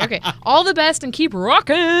was coming. Okay. All the best and keep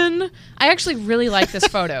rocking. I actually really like this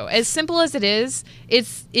photo. As simple as it is,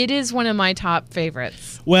 it is one of my top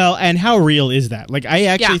favorites. Well, and how real is that? Like, I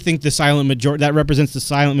actually think the silent majority, that represents the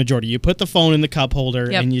silent majority. You put the phone in the cup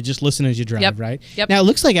holder and you just listen as you drive, right? Yep. Now, it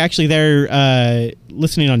looks like actually they're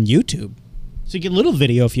listening on YouTube. So you get a little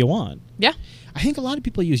video if you want. Yeah. I think a lot of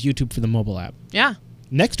people use YouTube for the mobile app. Yeah.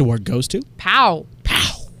 Next award goes to Pow.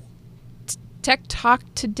 Pow. Tech Talk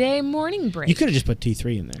Today morning break. You could have just put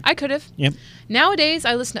T3 in there. I could have. Yep. Nowadays,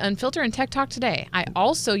 I listen to Unfilter and Tech Talk Today. I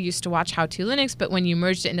also used to watch How to Linux, but when you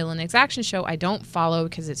merged it into Linux Action Show, I don't follow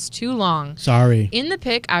because it's too long. Sorry. In the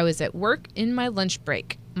pic, I was at work in my lunch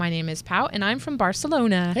break. My name is Pau, and I'm from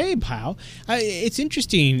Barcelona. Hey, Pau. It's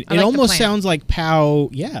interesting. I It like almost the plan. sounds like Pau,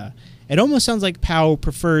 it almost sounds like Pau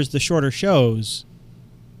prefers the shorter shows.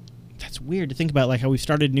 That's weird to think about, like how we've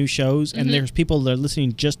started new shows, and there's people that are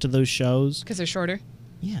listening just to those shows. Because they're shorter?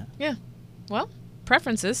 Yeah. Yeah. Well,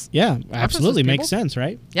 preferences. Yeah, absolutely. people. Makes sense,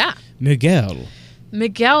 right? Yeah.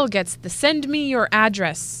 Miguel gets the send me your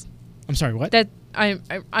address. I'm sorry, what? That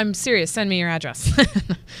I'm serious. Send me your address.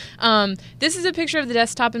 This is a picture of the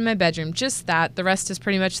desktop in my bedroom. Just that. The rest is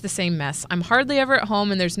pretty much the same mess. I'm hardly ever at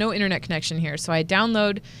home, and there's no internet connection here, so I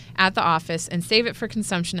download at the office and save it for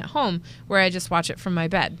consumption at home, where I just watch it from my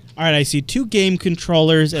bed. All right, I see 2 game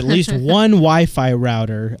controllers, at least 1 Wi-Fi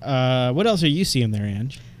router. What else are you seeing there,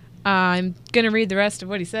 Ange? I'm going to read the rest of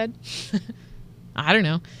what he said. I don't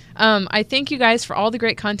know. I thank you guys for all the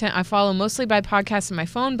great content. I follow mostly by podcast on my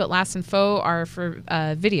phone, but Last and Faux are for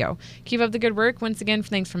video. Keep up the good work. Once again,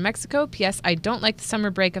 thanks from Mexico. P.S. I don't like the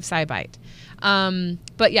summer break of SciByte.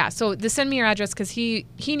 But yeah, so send me your address because he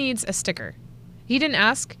needs a sticker. He didn't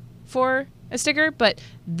ask for a sticker, but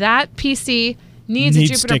that PC needs a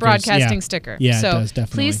Jupiter stickers. Broadcasting sticker. Yeah, so it does,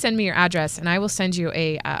 definitely. Please send me your address, and I will send you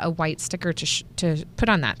a white sticker to put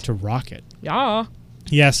on that. To rock it. Yeah.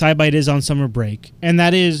 Yeah, SciByte is on summer break. And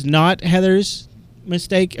that is not Heather's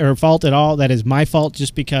mistake or fault at all. That is my fault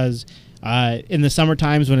just because in the summer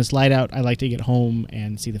times when it's light out, I like to get home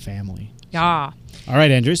and see the family. Yeah. All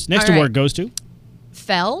right, Andrews. Next All right. award goes to?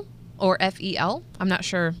 Fel or F-E-L. I'm not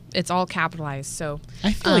sure. It's all capitalized. So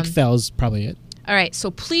I feel like Fel's probably it. All right.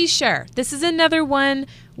 So please share. This is another one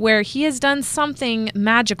where he has done something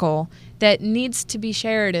magical that needs to be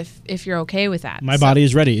shared if you're okay with that. My body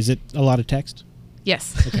is ready. Is it a lot of text?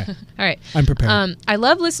 Yes. Okay. All right. I'm prepared. I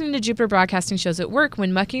love listening to Jupiter Broadcasting shows at work,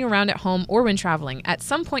 when mucking around at home, or when traveling. At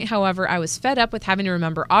some point, however, I was fed up with having to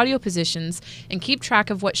remember audio positions and keep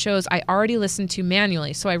track of what shows I already listened to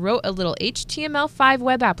manually, so I wrote a little HTML5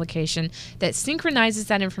 web application that synchronizes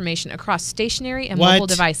that information across stationary and mobile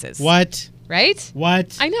devices. What? Right?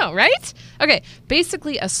 What? I know, right? Okay,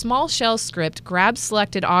 basically a small shell script grabs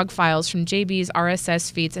selected OGG files from JB's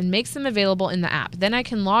RSS feeds and makes them available in the app. Then I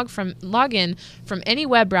can log in from any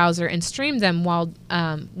web browser and stream them while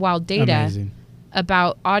data Amazing.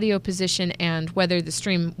 about audio position and whether the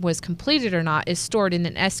stream was completed or not is stored in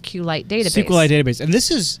an SQLite database. SQLite database. And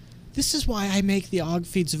this is why I make the OGG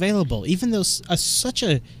feeds available. Even though such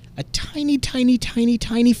a tiny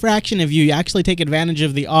fraction of you actually take advantage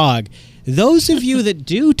of the OGG. Those of you that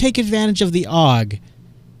do take advantage of the OGG,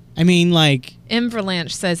 I mean, like...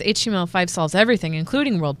 Inverlanche says HTML5 solves everything,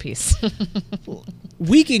 including world peace.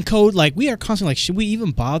 We can code, like, we are constantly like, should we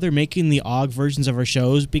even bother making the OGG versions of our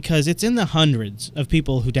shows? Because it's in the hundreds of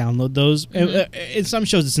people who download those. Mm-hmm. In some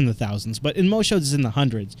shows, it's in the thousands, but in most shows, it's in the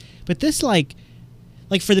hundreds. But this, like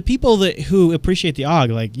for the people who appreciate the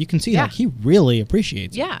OGG, like, you can see, like, he really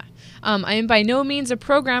appreciates it. Yeah. I am by no means a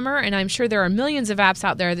programmer, and I'm sure there are millions of apps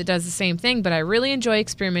out there that does the same thing, but I really enjoy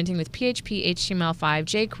experimenting with PHP, HTML5,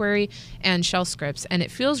 jQuery, and shell scripts, and it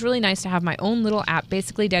feels really nice to have my own little app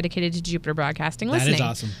basically dedicated to Jupiter Broadcasting listening. That is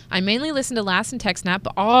awesome. I mainly listen to Last and TechSnap,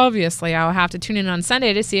 but obviously I'll have to tune in on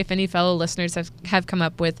Sunday to see if any fellow listeners have come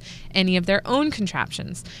up with any of their own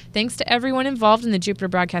contraptions. Thanks to everyone involved in the Jupiter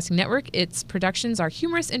Broadcasting Network. Its productions are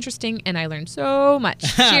humorous, interesting, and I learned so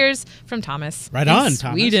much. Cheers from Thomas. Right on,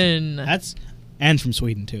 Sweden. Thomas. And from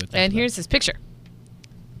Sweden too. And here's his picture.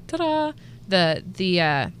 Ta-da!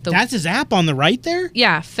 That's his app on the right there?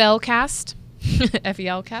 Yeah, Felcast.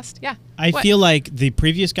 Felcast. Yeah. I feel like the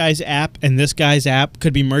previous guy's app and this guy's app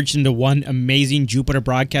could be merged into one amazing Jupiter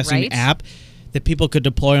Broadcasting app that people could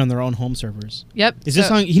deploy on their own home servers. Yep. Is this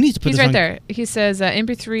on? He needs to put this on. He's right there. He says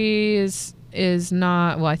MP3 is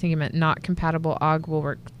not. Well, I think he meant not compatible. OGG will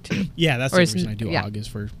work too. Yeah, that's the reason I do OGG is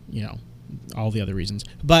for all the other reasons.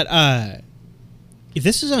 But if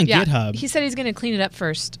this is on GitHub, he said he's going to clean it up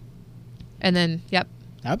first, and then that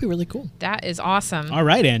would be really cool. That is awesome. All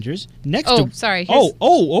right, Andrews. Next. Sorry.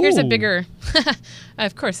 Here's a bigger.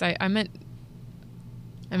 Of course, I meant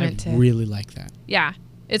to. I really like that. Yeah,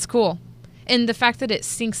 it's cool, and the fact that it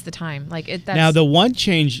syncs the time, like it. That's now the one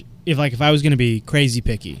change, if I was going to be crazy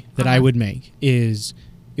picky, that I would make is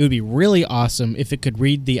it would be really awesome if it could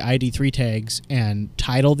read the ID3 tags and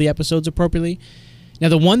title the episodes appropriately. Now,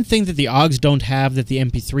 the one thing that the OGGs don't have that the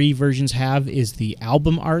MP3 versions have is the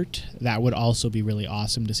album art. That would also be really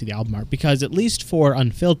awesome to see the album art, because at least for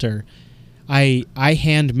Unfilter, I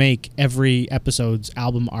hand make every episode's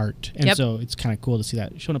album art, and so it's kind of cool to see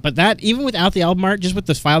that showing up. But that, even without the album art, just with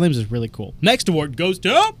the file names, is really cool. Next award goes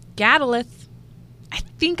to Gadalith. I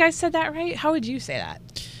think I said that right. How would you say that?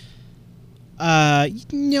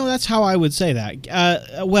 That's how I would say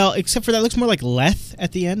that. Well, except for that, looks more like leth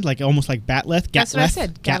at the end, like almost like batleth. That's what I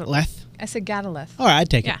said. Gatleth. I said Gadalith. All right,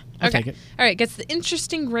 I'd take it. Yeah. I'll take it. All right, gets the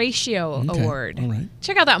Interesting Ratio Award. All right.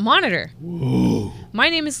 Check out that monitor. Whoa. My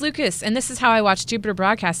name is Lucas, and this is how I watch Jupiter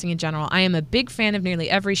Broadcasting in general. I am a big fan of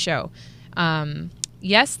nearly every show.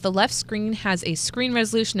 Yes, the left screen has a screen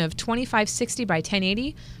resolution of 2560 by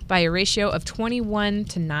 1080 by a ratio of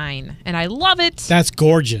 21:9, and I love it. That's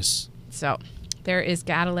gorgeous. So, there is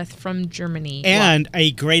Gadalith from Germany. And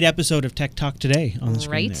a great episode of Tech Talk Today on the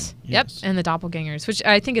screen. Right? There. Yep, Yes. and the doppelgangers, which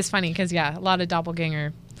I think is funny because, a lot of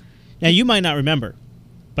doppelganger. Now, you might not remember,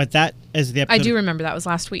 but that is the episode. I do remember. That was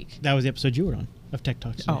last week. That was the episode you were on of Tech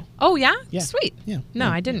Talk Today. Oh, yeah? Yeah. Sweet. Yeah. No,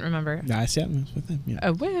 yeah. I didn't remember. No, I sat with them. Yeah.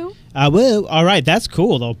 Oh, woo. Woo. All right, that's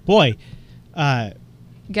cool, though. Boy.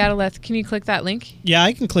 Gadalith, can you click that link? Yeah,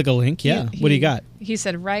 I can click a link. Yeah. What do you got? He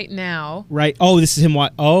said right now. Right. Oh, this is him.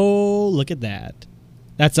 Oh, look at that.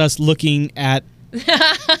 That's us looking at.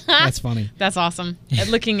 That's funny. That's awesome.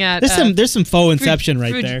 Looking at there's some faux inception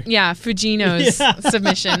right there. Yeah, Fujino's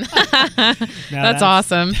submission. That's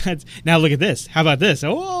awesome. Now look at this. How about this?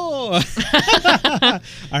 Oh. All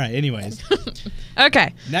right. Anyways.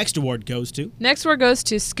 Okay. Next award goes to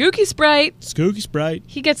Skooky Sprite. Skooky Sprite.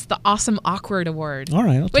 He gets the Awesome Awkward Award. All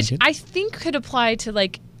right. Which I think could apply to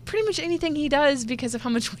pretty much anything he does because of how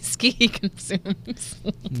much whiskey he consumes.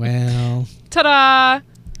 Well. Ta-da!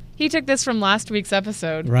 He took this from last week's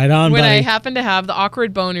episode. Right on, when buddy. I happened to have the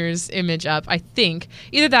Awkward Boners image up, I think.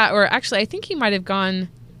 Either that or actually I think he might have gone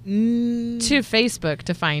to Facebook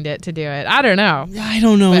to find it, to do it. I don't know. I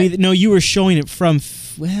don't know either. No, you were showing it from...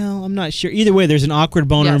 Well, I'm not sure. Either way, there's an awkward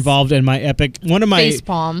boner involved in my epic...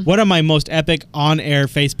 Facepalm. One of my most epic on-air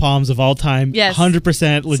face palms of all time. Yes.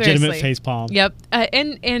 100% legitimate face palm. Yep.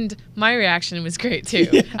 And my reaction was great, too.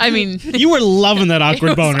 Yeah. I mean... You were loving that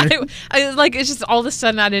awkward boner. It's just all of a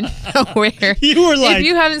sudden out of nowhere. You were like... If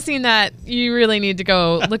you haven't seen that, you really need to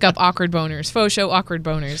go look up awkward boners. FauxShow awkward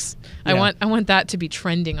boners. Yeah. I want that to be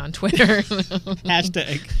trending on Twitter.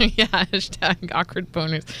 Hashtag. Yeah, hashtag awkward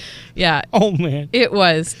boners. Yeah. Oh, man. It was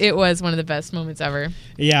one of the best moments ever.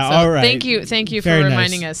 Yeah, so all right. Thank you Very for nice.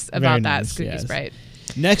 reminding us about that, nice, Skooky Sprite.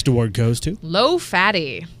 Next award goes to Low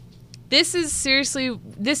Fatty. This is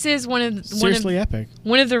one of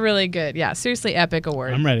the really good, seriously epic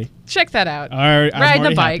awards. I'm ready. Check that out. All right, Riding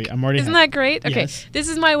the bike. I'm already Isn't happy. that great? Okay, yes. This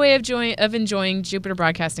is my way of enjoying Jupiter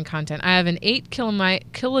Broadcasting content. I have an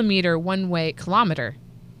 8-kilometer one-way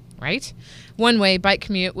bike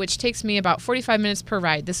commute, which takes me about 45 minutes per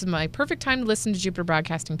ride. This is my perfect time to listen to Jupiter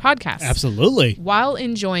Broadcasting podcasts. Absolutely. While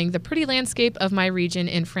enjoying the pretty landscape of my region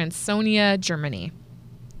in Franconia, Germany.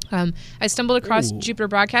 I stumbled across Jupiter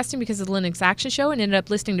Broadcasting because of the Linux Action Show and ended up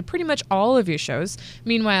listening to pretty much all of your shows.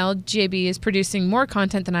 Meanwhile, JB is producing more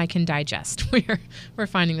content than I can digest. We're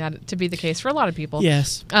finding that to be the case for a lot of people.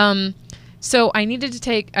 Yes. So I needed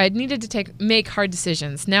to make hard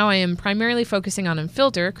decisions. Now I am primarily focusing on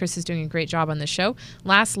Unfilter. Chris is doing a great job on the show.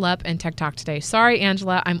 Last Lup and Tech Talk today. Sorry,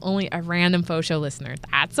 Angela, I'm only a random faux show listener.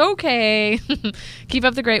 That's okay. Keep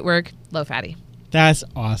up the great work. Low Fatty. That's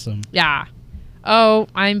awesome. Yeah. Oh,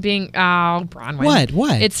 Bronwyn.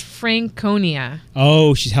 What? It's Franconia.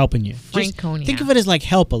 Oh, she's helping you. Franconia. Just think of it as like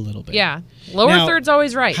help a little bit. Yeah. Lower Now, third's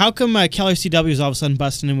always right. How come Keller CW is all of a sudden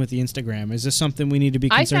busting in with the Instagram? Is this something we need to be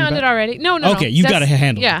concerned about? I found it already. No. Okay, you got to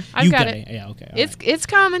handle it. Yeah, I've got it. Yeah, okay. It's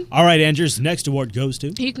coming. All right, Andrews, next award goes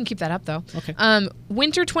to? You can keep that up, though. Okay.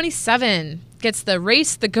 Winter 27 gets the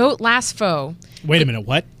Race the Goat Last Foe. Wait a minute,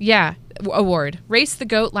 what? Yeah, award. Race the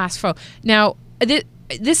Goat Last Foe. Now,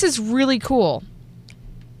 this is really cool.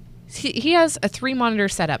 He has a 3-monitor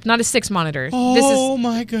setup, not a 6-monitor. Oh,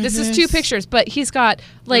 my goodness. This is 2 pictures, but he's got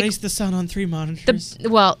like Race the sun on 3 monitors.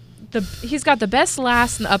 He's got the best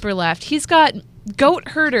last in the upper left. He's got Goat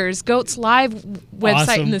Herders, Goat's live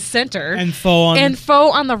website in the center, and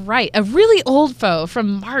Faux on the right. A really old Faux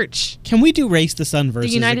from March. Can we do Race the Sun versus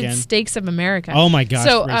the United again? States of America? Oh my gosh!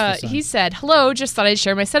 So he said, "Hello, just thought I'd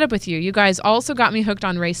share my setup with you. You guys also got me hooked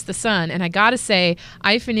on Race the Sun, and I gotta say,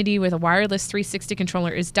 iFinity with a wireless 360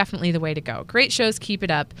 controller is definitely the way to go. Great shows, keep it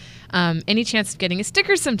up. Any chance of getting a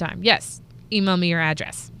sticker sometime? Yes. Email me your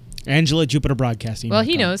address." Angela, Jupiter Broadcasting. Well,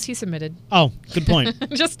 he knows. He submitted. Oh, good point.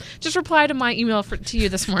 just reply to my email to you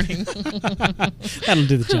this morning. That'll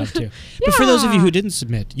do the job, too. Yeah. But for those of you who didn't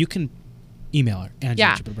submit, you can email her,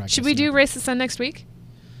 Angela, Jupiter Broadcasting. Should we do Race the Sun next week?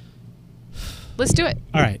 Let's do it.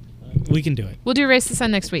 All right. We can do it. We'll do Race the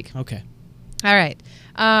Sun next week. Okay. All right.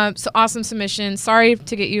 So awesome submission. Sorry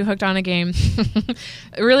to get you hooked on a game.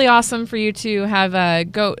 Really awesome for you to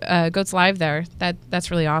have Goats Live there.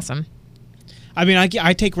 That's really awesome. I mean,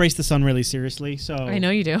 I take Race the Sun really seriously, so... I know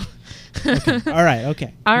you do. Okay. All right,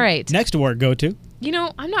 okay. All right. Next award go to? You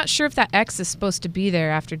know, I'm not sure if that X is supposed to be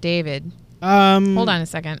there after David. Hold on a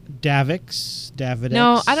second. David.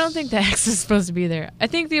 No, I don't think the X is supposed to be there. I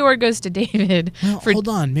think the award goes to David. Well, hold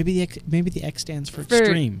on. Maybe the X stands for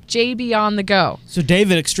Extreme. JB on the go. So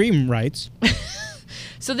David Extreme writes...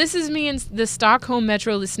 So this is me in the Stockholm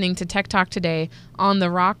Metro listening to Tech Talk today on the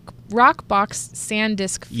Rockbox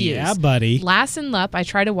SanDisk Fuse. Yeah, buddy. Last and Lup, I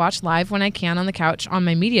try to watch live when I can on the couch on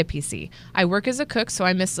my media PC. I work as a cook, so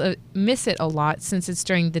I miss it a lot since it's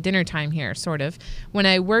during the dinner time here, sort of. When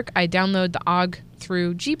I work, I download the OGG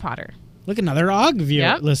through Gpotter. Look, another OGG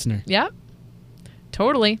viewer listener. Yep.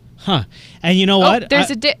 Totally. Huh. And you know what?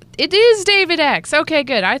 It is David X. Okay,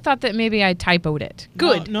 good. I thought that maybe I typoed it.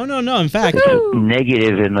 Good. No. In fact,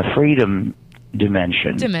 negative in the freedom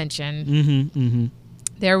dimension. Mm-hmm.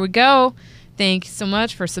 There we go. Thank you so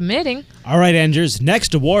much for submitting. All right, Andrews.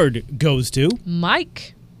 Next award goes to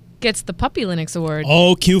Mike. Gets the Puppy Linux Award.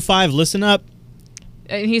 Oh, Q5, listen up.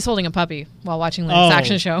 And he's holding a puppy while watching Linux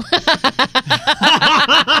Action Show.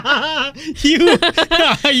 You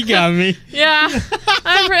got me. Yeah,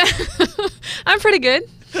 I'm pretty good.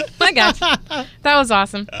 My God, that was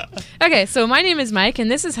awesome. Okay, so my name is Mike,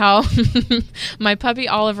 and this is how my puppy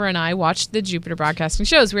Oliver and I watched the Jupiter Broadcasting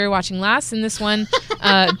shows. We were watching last, and this one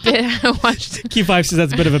watched. Q5 says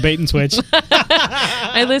that's a bit of a bait and switch.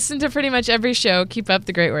 I listened to pretty much every show. Keep up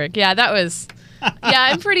the great work. Yeah, that was. Yeah,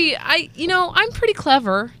 I'm pretty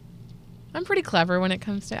clever. I'm pretty clever when it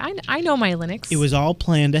comes to... I know my Linux. It was all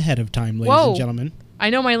planned ahead of time, ladies and gentlemen. I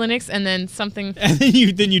know my Linux, and then something... And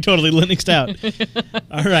then you totally Linuxed out.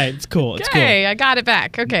 All right, it's cool. It's cool. Okay, I got it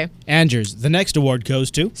back. Okay. Andrews, the next award goes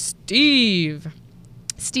to... Steve,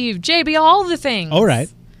 JB, all the things. All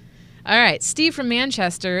right. All right, Steve from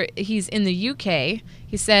Manchester. He's in the UK.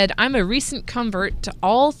 He said, I'm a recent convert to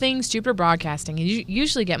all things Jupiter Broadcasting and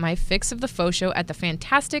usually get my fix of the faux show at the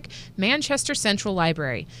fantastic Manchester Central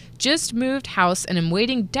Library. Just moved house and am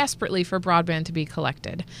waiting desperately for broadband to be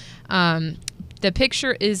collected. The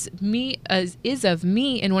picture is of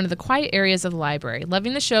me in one of the quiet areas of the library.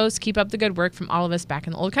 Loving the shows. Keep up the good work from all of us back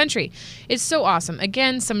in the old country. It's so awesome.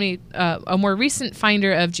 Again, somebody, a more recent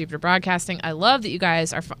finder of Jupiter Broadcasting. I love that you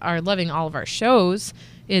guys are loving all of our shows.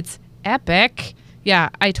 It's epic. Yeah,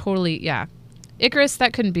 Icarus,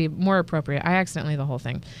 that couldn't be more appropriate. I accidentally the whole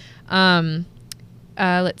thing.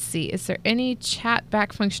 Let's see. Is there any chat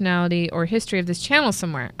back functionality or history of this channel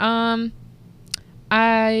somewhere? I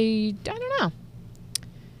don't know.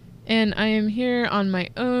 And I am here on my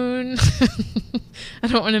own. I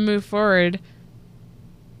don't want to move forward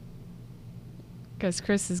because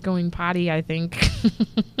Chris is going potty, I think.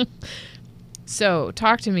 So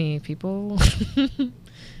talk to me, people.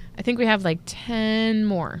 I think we have like 10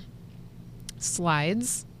 more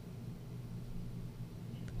slides.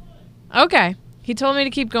 Okay. He told me to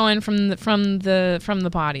keep going from the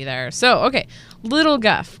potty there. So, okay. Little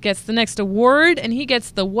Guff gets the next award, and he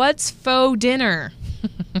gets the What's Faux Dinner.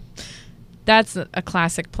 That's a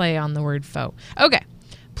classic play on the word faux. Okay.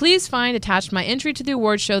 Please find attached my entry to the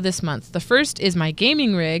award show this month. The first is my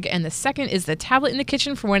gaming rig, and the second is the tablet in the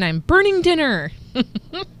kitchen for when I'm burning dinner.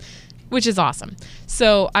 Which is awesome.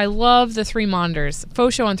 So I love the 3 monitors.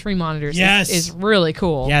 FauxShow on 3 monitors is really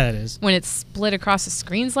cool. Yeah, that is. When it's split across the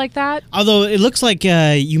screens like that. Although it looks like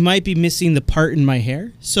you might be missing the part in my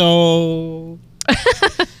hair. So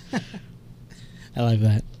I like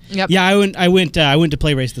that. Yep. Yeah, I went to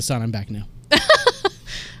play Race the Sun. I'm back now.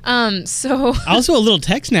 So also a little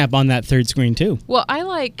tech snap on that third screen too. Well, I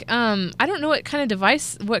like I don't know what kind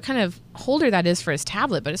of holder that is for his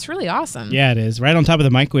tablet, but it's really awesome. Yeah, it is. Right on top of the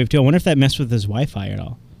microwave too. I wonder if that messed with his Wi-Fi at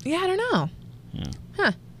all. Yeah, I don't know. Yeah.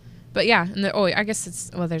 Huh. But yeah, and I guess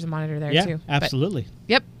there's a monitor there too. Yeah, absolutely.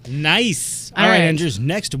 Yep. Nice. All All right, right. Andrew's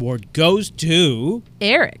next award goes to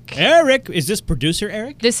Eric. Eric. Is this producer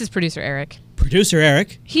Eric? This is producer Eric. Producer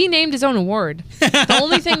Eric. He named his own award. The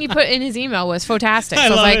only thing he put in his email was "Fantastic." So I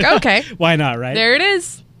was like, it. okay. Why not, right? There it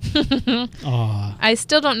is. Aw. I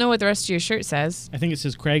still don't know what the rest of your shirt says. I think it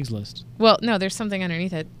says Craigslist. Well, no, there's something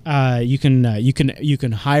underneath it. You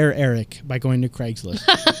can hire Eric by going to Craigslist.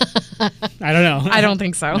 I don't know. I don't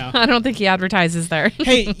think so. No. I don't think he advertises there.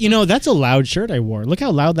 Hey, that's a loud shirt I wore. Look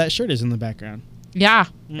how loud that shirt is in the background. Yeah,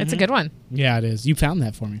 it's a good one. Yeah, it is. You found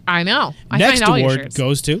that for me. I know. I Next find all your award shirts.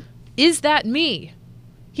 goes to Is That Me?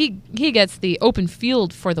 He gets the open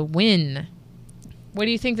field for the win. What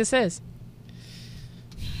do you think this is?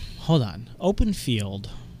 Hold on. Open field.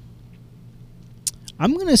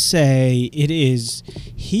 I'm gonna say it is.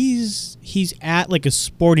 He's at like a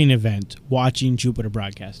sporting event watching Jupiter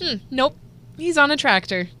Broadcasting. Nope. He's on a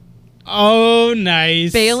tractor Oh,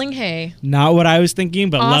 nice. baling hay. Not what I was thinking,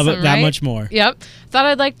 but love Awesome, it that right? much more. Yep.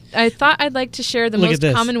 I thought I'd like to share the Look at most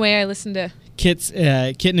this. common way I listen to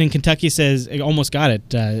Kitten in Kentucky says almost got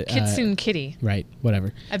it. Kitsune Kitty. Right.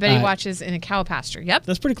 Whatever. I bet he watches in a cow pasture. Yep.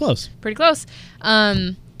 That's pretty close. Pretty close.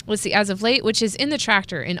 Let's see. As of late, which is in the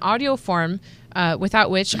tractor in audio form, without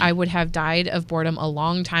which I would have died of boredom a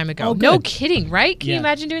long time ago. Oh, no good. kidding, right? Can you Yeah.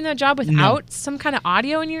 imagine doing that job without some kind of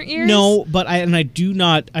audio in your ears? No, but I do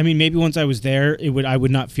not. I mean, maybe once I was there, I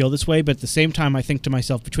would not feel this way. But at the same time, I think to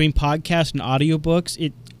myself, between podcast and audiobooks,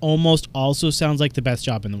 it almost also sounds like the best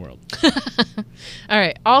job in the world. All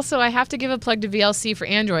right. Also, I have to give a plug to VLC for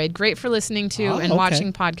Android. Great for listening to and okay.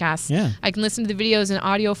 watching podcasts. Yeah. I can listen to the videos in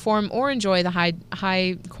audio form or enjoy the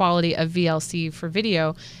high quality of VLC for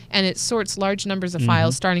video, and it sorts large numbers of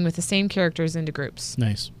files starting with the same characters into groups.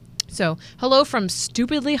 Nice. So, hello from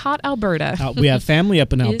stupidly hot Alberta. We have family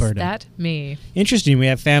up in Alberta. Is that me? Interesting. We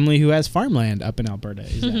have family who has farmland up in Alberta.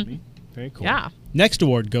 Is that me? Very cool. Yeah. Next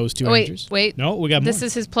award goes to Andrews. Wait. No, we got more. This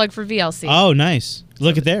is his plug for VLC. Oh, nice.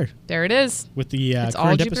 Look at there. There it is. With the It's all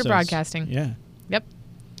current Jupiter episodes. Broadcasting. Yeah. Yep.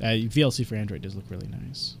 VLC for Android does look really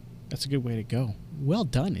nice. That's a good way to go. Well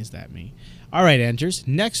done, Is That Me? All right, Andrews.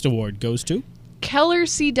 Next award goes to Keller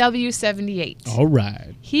CW78. All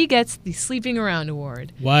right. He gets the Sleeping Around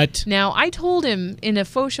Award. What? Now, I told him in a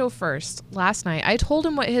FauxShow first last night, I told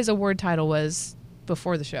him what his award title was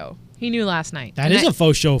before the show. He knew last night. That is a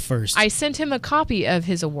faux show first. I sent him a copy of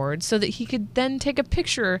his award so that he could then take a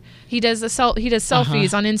picture. He does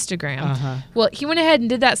selfies on Instagram. Well, he went ahead and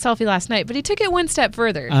did that selfie last night, but he took it one step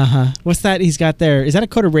further. What's that he's got there? Is that a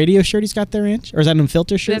Coda Radio shirt he's got there, Ange? Or is that an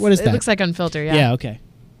Unfiltered shirt? What is that? It looks like Unfiltered, yeah. Yeah, okay.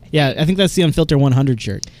 Yeah, I think that's the Unfiltered 100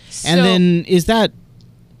 shirt. And So- then, is that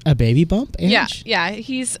a baby bump, Ange? Yeah.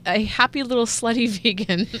 He's a happy little slutty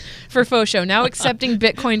vegan for FauxShow, now accepting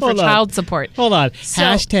Bitcoin for Hold on. child support. Hold on. So-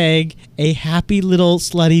 Hashtag a happy little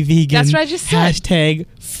slutty vegan. That's what I just said. Hashtag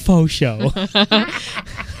faux show.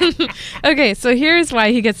 Okay, so here's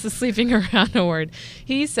why he gets the Sleeping Around Award.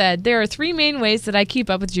 He said, there are 3 main ways that I keep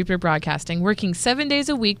up with Jupiter Broadcasting. Working 7 days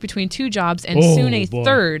a week between 2 jobs and Oh, soon a boy.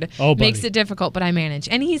 third Oh, makes buddy. it difficult, but I manage.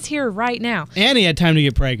 And he's here right now. And he had time to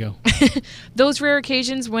get Prego. Those rare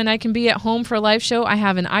occasions when I can be at home for a live show, I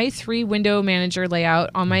have an i3 window manager layout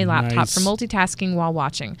on my laptop Nice. for multitasking while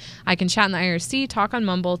watching. I can chat in the IRC, talk on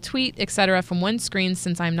Mumble, tweet, etc. from one screen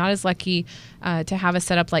since I'm not as lucky to have a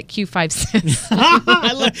setup like Q5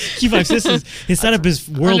 I love Q5 Sisters. His setup is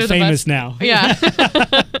world Under the famous bus. now. Yeah.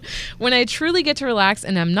 When I truly get to relax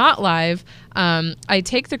and I'm not live, I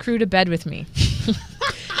take the crew to bed with me.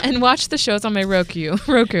 and watch the shows on my Roku.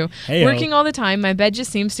 Hey-o. Working all the time, my bed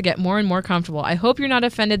just seems to get more and more comfortable. I hope you're not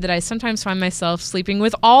offended that I sometimes find myself sleeping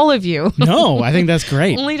with all of you. No, I think that's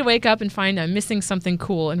great. Only to wake up and find I'm missing something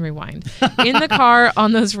cool and rewind. In the car,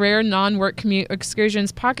 on those rare non-work commute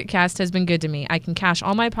excursions, Pocket Cast has been good to me. I can cache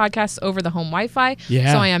all my podcasts over the home Wi-Fi,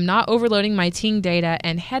 Yeah. so I am not overloading my Ting data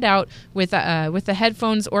and head out with the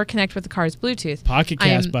headphones or connect with the car's Bluetooth. Pocket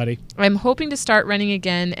Cast, buddy. I'm hoping to start running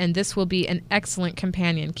again, and this will be an excellent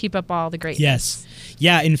companion. Keep up all the greatness. Yes.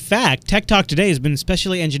 Yeah, in fact, Tech Talk Today has been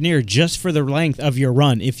specially engineered just for the length of your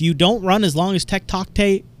run. If you don't run as long as Tech Talk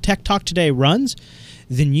Today runs,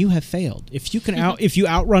 then you have failed. If you can if you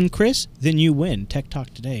outrun Chris, then you win. Tech Talk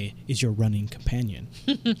Today is your running companion.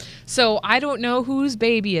 So I don't know whose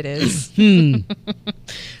baby it is.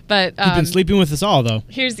 But You've been sleeping with us all, though.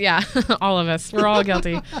 here's all of us. We're all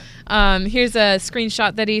guilty. Here's a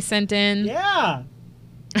screenshot that he sent in. Yeah.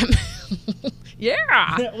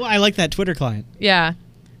 Yeah. Well, I like that Twitter client. Yeah.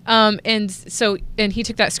 And he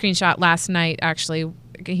took that screenshot last night, actually.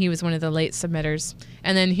 He was one of the late submitters.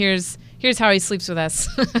 And then here's how he sleeps with us.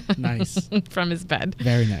 Nice. From his bed.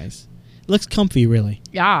 Very nice. Looks comfy, really.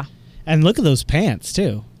 Yeah. And look at those pants,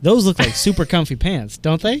 too. Those look like super comfy pants,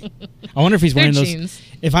 don't they? I wonder if he's wearing They're those. jeans.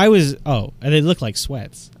 If I was, they look like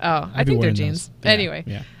sweats. Oh, I'd I be think they're wearing jeans. those. Yeah, Anyway.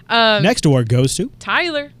 Yeah. Next award goes to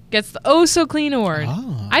Tyler gets the Oh So Clean award.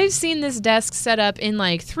 Ah. I've seen this desk set up in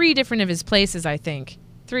like 3 different of his places, I think.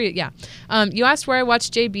 3, yeah. You asked where I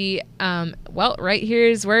watched JB. Well, right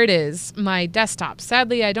here's where it is. My desktop.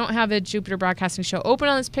 Sadly, I don't have a Jupiter Broadcasting Show open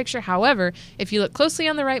on this picture. However, if you look closely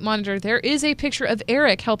on the right monitor, there is a picture of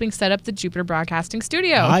Eric helping set up the Jupiter Broadcasting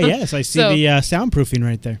Studio. Ah, yes. I see So- the soundproofing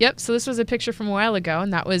right there. Yep, so this was a picture from a while ago,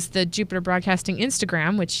 and that was the Jupiter Broadcasting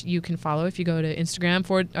Instagram, which you can follow if you go to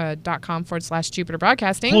Instagram.com/Jupiter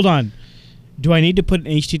Broadcasting. Hold on. Do I need to put an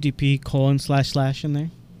HTTP:// in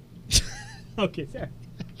there? Okay, sorry.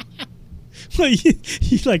 Well, you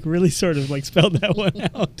like really sort of like spelled that one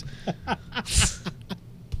out.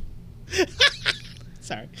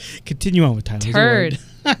 Sorry. Continue on with Tyler's Turd.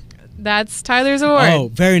 award. That's Tyler's award. Oh,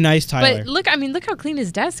 very nice, Tyler. But look how clean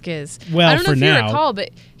his desk is. Well, I don't know for if now. you recall, but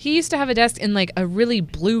he used to have a desk in like a really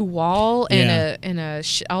blue wall and Yeah. a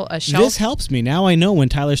shelf. This helps me. Now I know when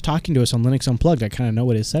Tyler's talking to us on Linux Unplugged, I kind of know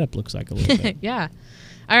what his setup looks like a little bit. Yeah.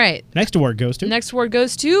 All right. Next award goes to? Next award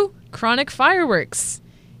goes to Chronic Fireworks.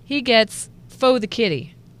 He gets Faux the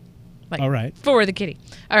Kitty. Like, All right. For the kitty.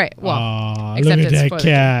 All right. Well, Aw, except look at it's that for the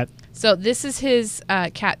cat. so this is his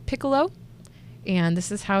cat Piccolo, and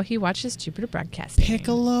this is how he watches Jupiter Broadcasting.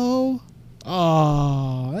 Piccolo?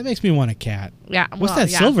 Oh, that makes me want a cat. Yeah. What's well, that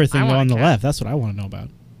yeah, silver thing I want on a the cat. left? That's what I want to know about.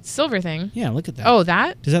 Silver thing. Yeah, look at that. Oh,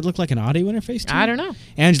 that? Does that look like an audio interface to I you? don't know.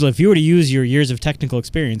 Angela, if you were to use your years of technical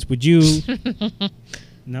experience, would you...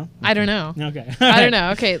 No? I don't know. Okay. I don't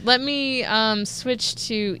know. Okay, let me switch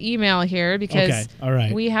to email here because Okay, all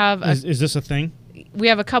right. we have Is this a thing? we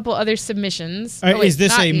have a couple other submissions. All right, Oh, wait, is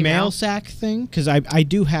this not a email. mail sack thing? Because I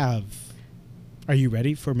do have... Are you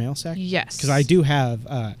ready for mail sack? Yes. Because I do have...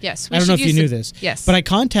 Yes. I don't know if you knew this. Yes. But I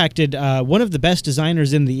contacted one of the best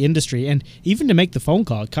designers in the industry, and even to make the phone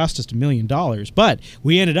call, it cost us $1 million. But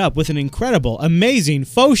we ended up with an incredible, amazing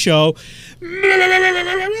FauxShow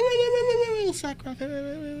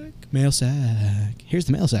mail sack. Here's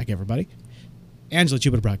the mail sack, everybody. Angela at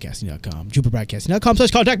JupiterBroadcasting.com.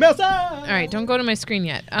 JupiterBroadcasting.com/contact mail sack. All right, don't go to my screen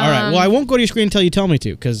yet. All right. Well, I won't go to your screen until you tell me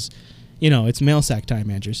to, because, it's mail sack time,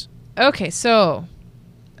 Andrews. Okay, so.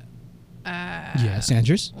 Yes,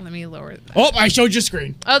 Andrews. Let me lower. Oh, I showed your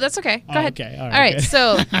screen. Oh, that's okay. Go ahead. Okay. All right. good.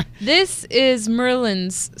 So this is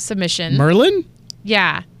Merlin's submission. Merlin?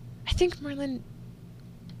 Yeah, I think Merlin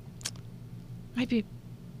might be.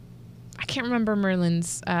 I can't remember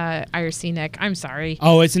Merlin's IRC neck. I'm sorry.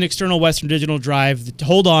 Oh, it's an external Western Digital drive.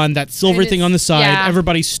 Hold on, that silver It thing is- on the side. yeah.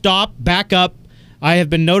 Everybody stop, back up. I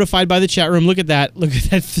have been notified by the chat room. Look at that. Look at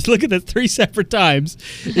that. Look at that 3 separate times.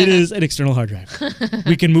 It is an external hard drive.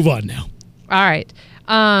 We can move on now. All right.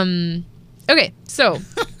 Okay. So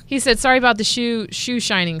he said, "Sorry about the shoe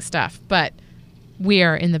shining stuff, but we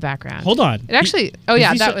are in the background." Hold on. It actually. Oh Is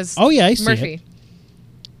yeah, he that sa- was. Oh, yeah, I see Murphy. it.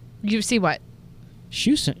 You see what?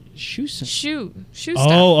 Shoe Shoe stuff.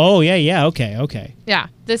 Oh, yeah. Okay. Yeah.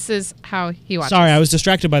 This is how he watches. Sorry, I was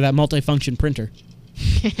distracted by that multifunction printer.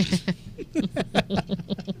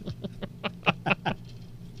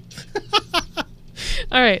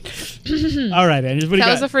 All right. All right, Andrews. What do you That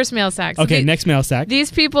got? was the first mail sack. So Okay, the- next mail sack.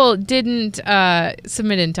 These people didn't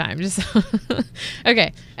submit in time. Just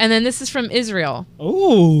okay. And then this is from Israel,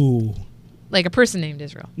 Ooh. like a person named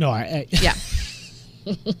Israel. No, I Yeah.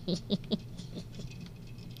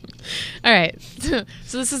 All right. So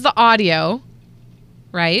this is the audio.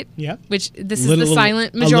 right? Yeah. Which this is the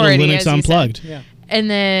silent majority. A little Linux as you unplugged. said. Yeah. And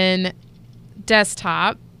then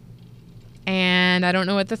desktop. And I don't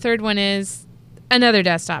know what the third one is. Another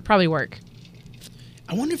desktop, probably work.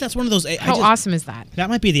 I wonder if that's one of those. How awesome is that? That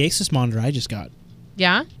might be the Asus monitor I just got.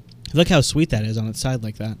 Yeah? Look how sweet that is on its side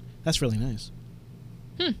like that. That's really nice.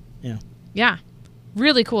 Yeah. Yeah.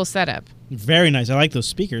 Really cool setup. Very nice. I like those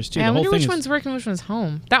speakers too. Yeah, the I whole wonder thing which one's work and which one's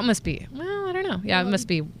home. That must be. Well, I don't know. Yeah, it must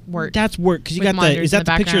be work. That's work because you got the. Is that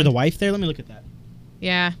the picture of the wife there? Let me look at that.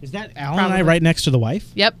 Yeah. Is that Alan and I right next to the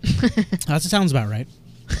wife? Yep. That sounds about right.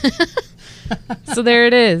 So there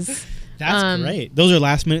it is. That's great. Those are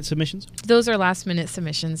last minute submissions? Those are last minute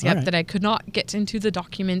submissions, yep, right. that I could not get into the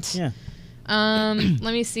document. Yeah. Let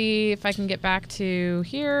me see if I can get back to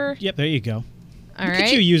here. Yep, there you go. All Look right.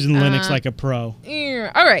 at you using Linux like a pro.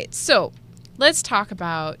 All right, so let's talk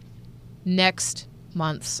about next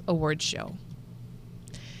month's award show.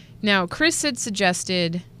 Now, Chris had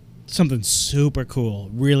suggested... Something super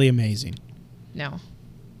cool. Really amazing. No.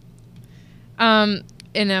 And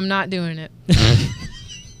I'm not doing it.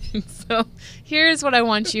 So here's what I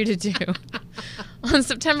want you to do. On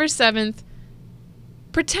September 7th,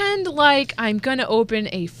 pretend like I'm going to open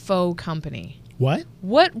a faux company. What?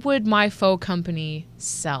 What would my faux company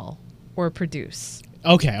sell or produce?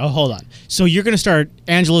 Okay, hold on. So you're going to start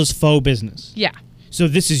Angela's faux business. Yeah. So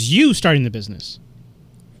this is you starting the business.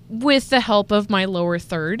 With the help of my lower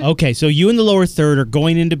third. Okay, so you and the lower third are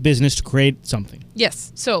going into business to create something.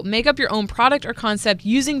 Yes. So make up your own product or concept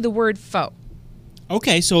using the word faux.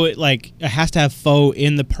 Okay, so it has to have faux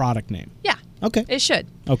in the product name. Yeah. Okay. It should.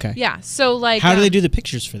 Okay. Yeah. So like how do they do the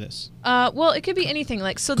pictures for this? Well, it could be anything.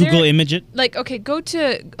 Like so Google image it? Like okay,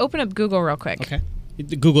 open up Google real quick. Okay.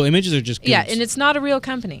 The Google Images or just Googs? Yeah, and it's not a real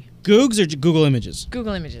company. Googs or Google Images?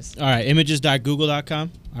 Google Images. All right,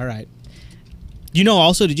 images.google.com. All right. Did you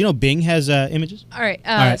know Bing has images? All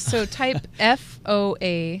right. So type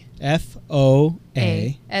FOA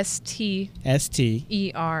STER.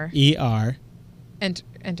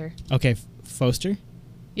 Enter. Okay, Foster.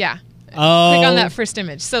 Yeah. Oh. Click on that first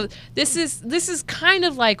image. So this is kind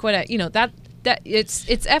of like what that it's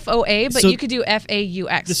FOA, but so you could do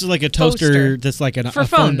FAUX. This is like a toaster that's like a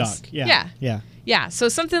phone dock. Yeah. So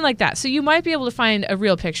something like that. So you might be able to find a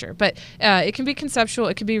real picture, but it can be conceptual.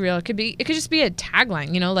 It could be real. It could just be a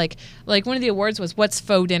tagline. Like one of the awards was "What's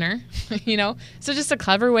faux dinner?" So just a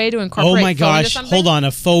clever way to incorporate. Oh my gosh! Hold on,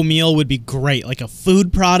 a faux meal would be great. Like a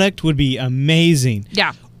food product would be amazing.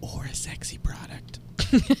 Yeah. Or a sexy product.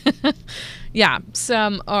 Yeah.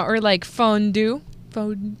 Some or like fondue.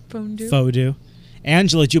 Fondue.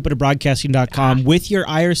 Angela, JupiterBroadcasting.com with your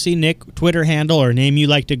IRC Nick Twitter handle or name you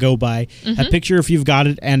like to go by, a picture if you've got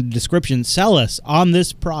it, and a description. Sell us on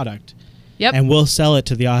this product. Yep. And we'll sell it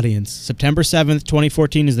to the audience. September 7th,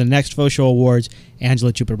 2014 is the next FauxShow Awards.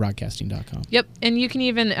 Angela, JupiterBroadcasting.com. Yep. And you can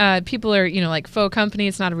even, people are, like faux company.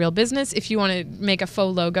 It's not a real business. If you want to make a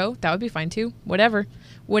faux logo, that would be fine too. Whatever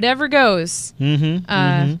goes.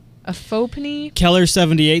 A faux penny.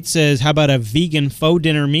 Keller78 says, how about a vegan faux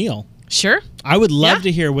dinner meal? Sure. I would love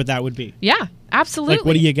to hear what that would be. Yeah, absolutely. Like,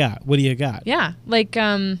 what do you got? Yeah. Like,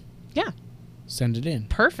 yeah. Send it in.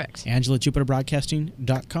 Perfect. Angela,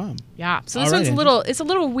 JupiterBroadcasting.com. Yeah. So this one's a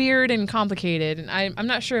little weird and complicated, and I'm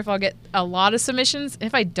not sure if I'll get a lot of submissions.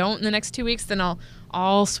 If I don't in the next 2 weeks, then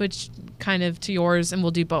I'll switch kind of to yours, and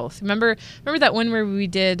we'll do both. Remember that one where we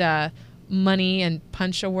did money and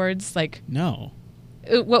punch awards? Like no.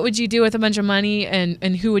 What would you do with a bunch of money,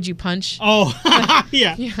 and who would you punch? Oh,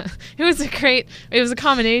 yeah. Yeah. It was a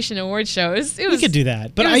combination award show. We could do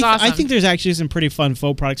that. But awesome. I think there's actually some pretty fun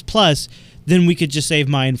faux products. Plus, then we could just save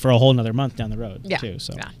mine for a whole nother month down the road, too.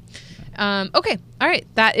 So. Yeah. Okay. All right.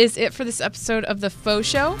 That is it for this episode of the Faux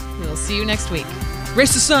Show. We'll see you next week.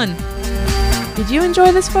 Race the sun. Did you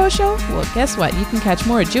enjoy this Faux Show? Well, guess what? You can catch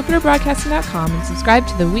more at JupiterBroadcasting.com and subscribe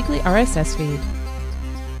to the weekly RSS feed.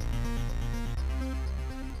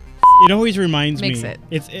 It always reminds me.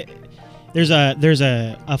 There's a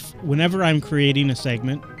whenever I'm creating a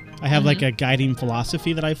segment, I have like a guiding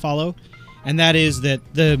philosophy that I follow, and that is that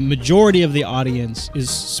the majority of the audience is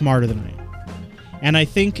smarter than I am. And I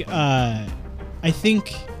think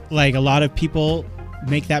like a lot of people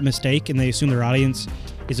make that mistake and they assume their audience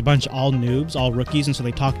is a bunch of all noobs, all rookies, and so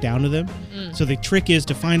they talk down to them. So the trick is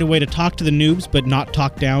to find a way to talk to the noobs but not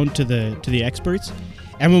talk down to the experts.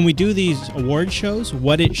 And when we do these award shows,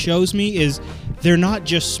 what it shows me is they're not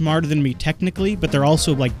just smarter than me technically, but they're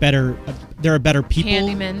also like better there are better people.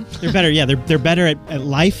 Handymen. They're better. Yeah, they're better at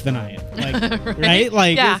life than I am. Like, right?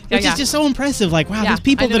 Like, it's just so impressive. Like, wow, these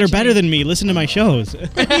people that are better than me listen to my shows.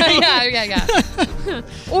 yeah.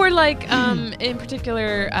 Or like, in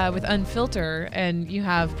particular, with Unfilter, and you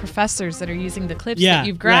have professors that are using the clips that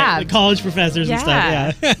you've grabbed. Right. The college professors and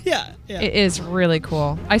stuff. Yeah. yeah. It is really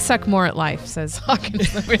cool. I suck more at life, says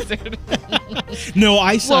Hawkins the Wizard. No,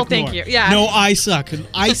 I suck Well, thank more. you. Yeah. No, I suck.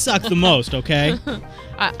 I suck the most, okay?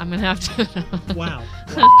 I'm going to have to. Wow.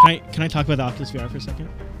 Can I talk about the Oculus VR for a second?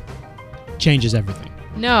 Changes everything.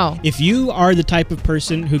 No. If you are the type of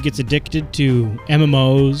person who gets addicted to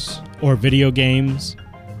MMOs or video games,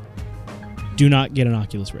 do not get an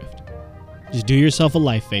Oculus Rift. Just do yourself a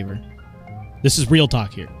life favor. This is real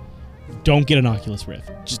talk here. Don't get an Oculus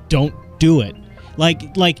Rift. Just don't do it. Like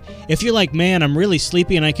if you're like, man, I'm really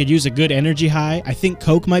sleepy and I could use a good energy high, I think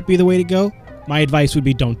Coke might be the way to go. My advice would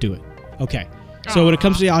be don't do it. Okay. So when it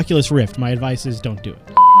comes to the Oculus Rift, my advice is don't do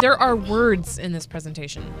it. There are words in this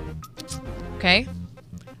presentation. Okay?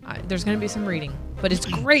 There's going to be some reading, but it's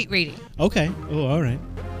great reading. Okay. Oh, all right.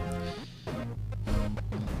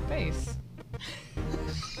 Face.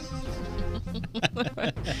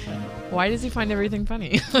 Why does he find everything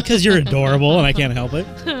funny? Because you're adorable and I can't help it.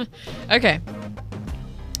 Okay.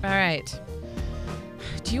 All right.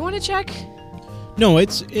 Do you want to check? No,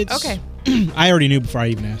 it's Okay. I already knew before I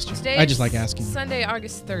even asked you. Today I just like asking. Sunday,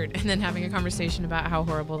 August 3rd, and then having a conversation about how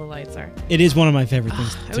horrible the lights are. It is one of my favorite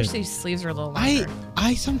things I to wish these sleeves were a little longer.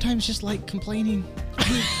 I sometimes just like complaining.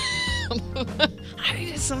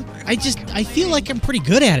 I feel like I'm pretty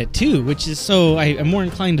good at it too, which is so I'm more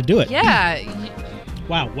inclined to do it. Yeah.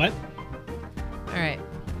 Wow, what? All right.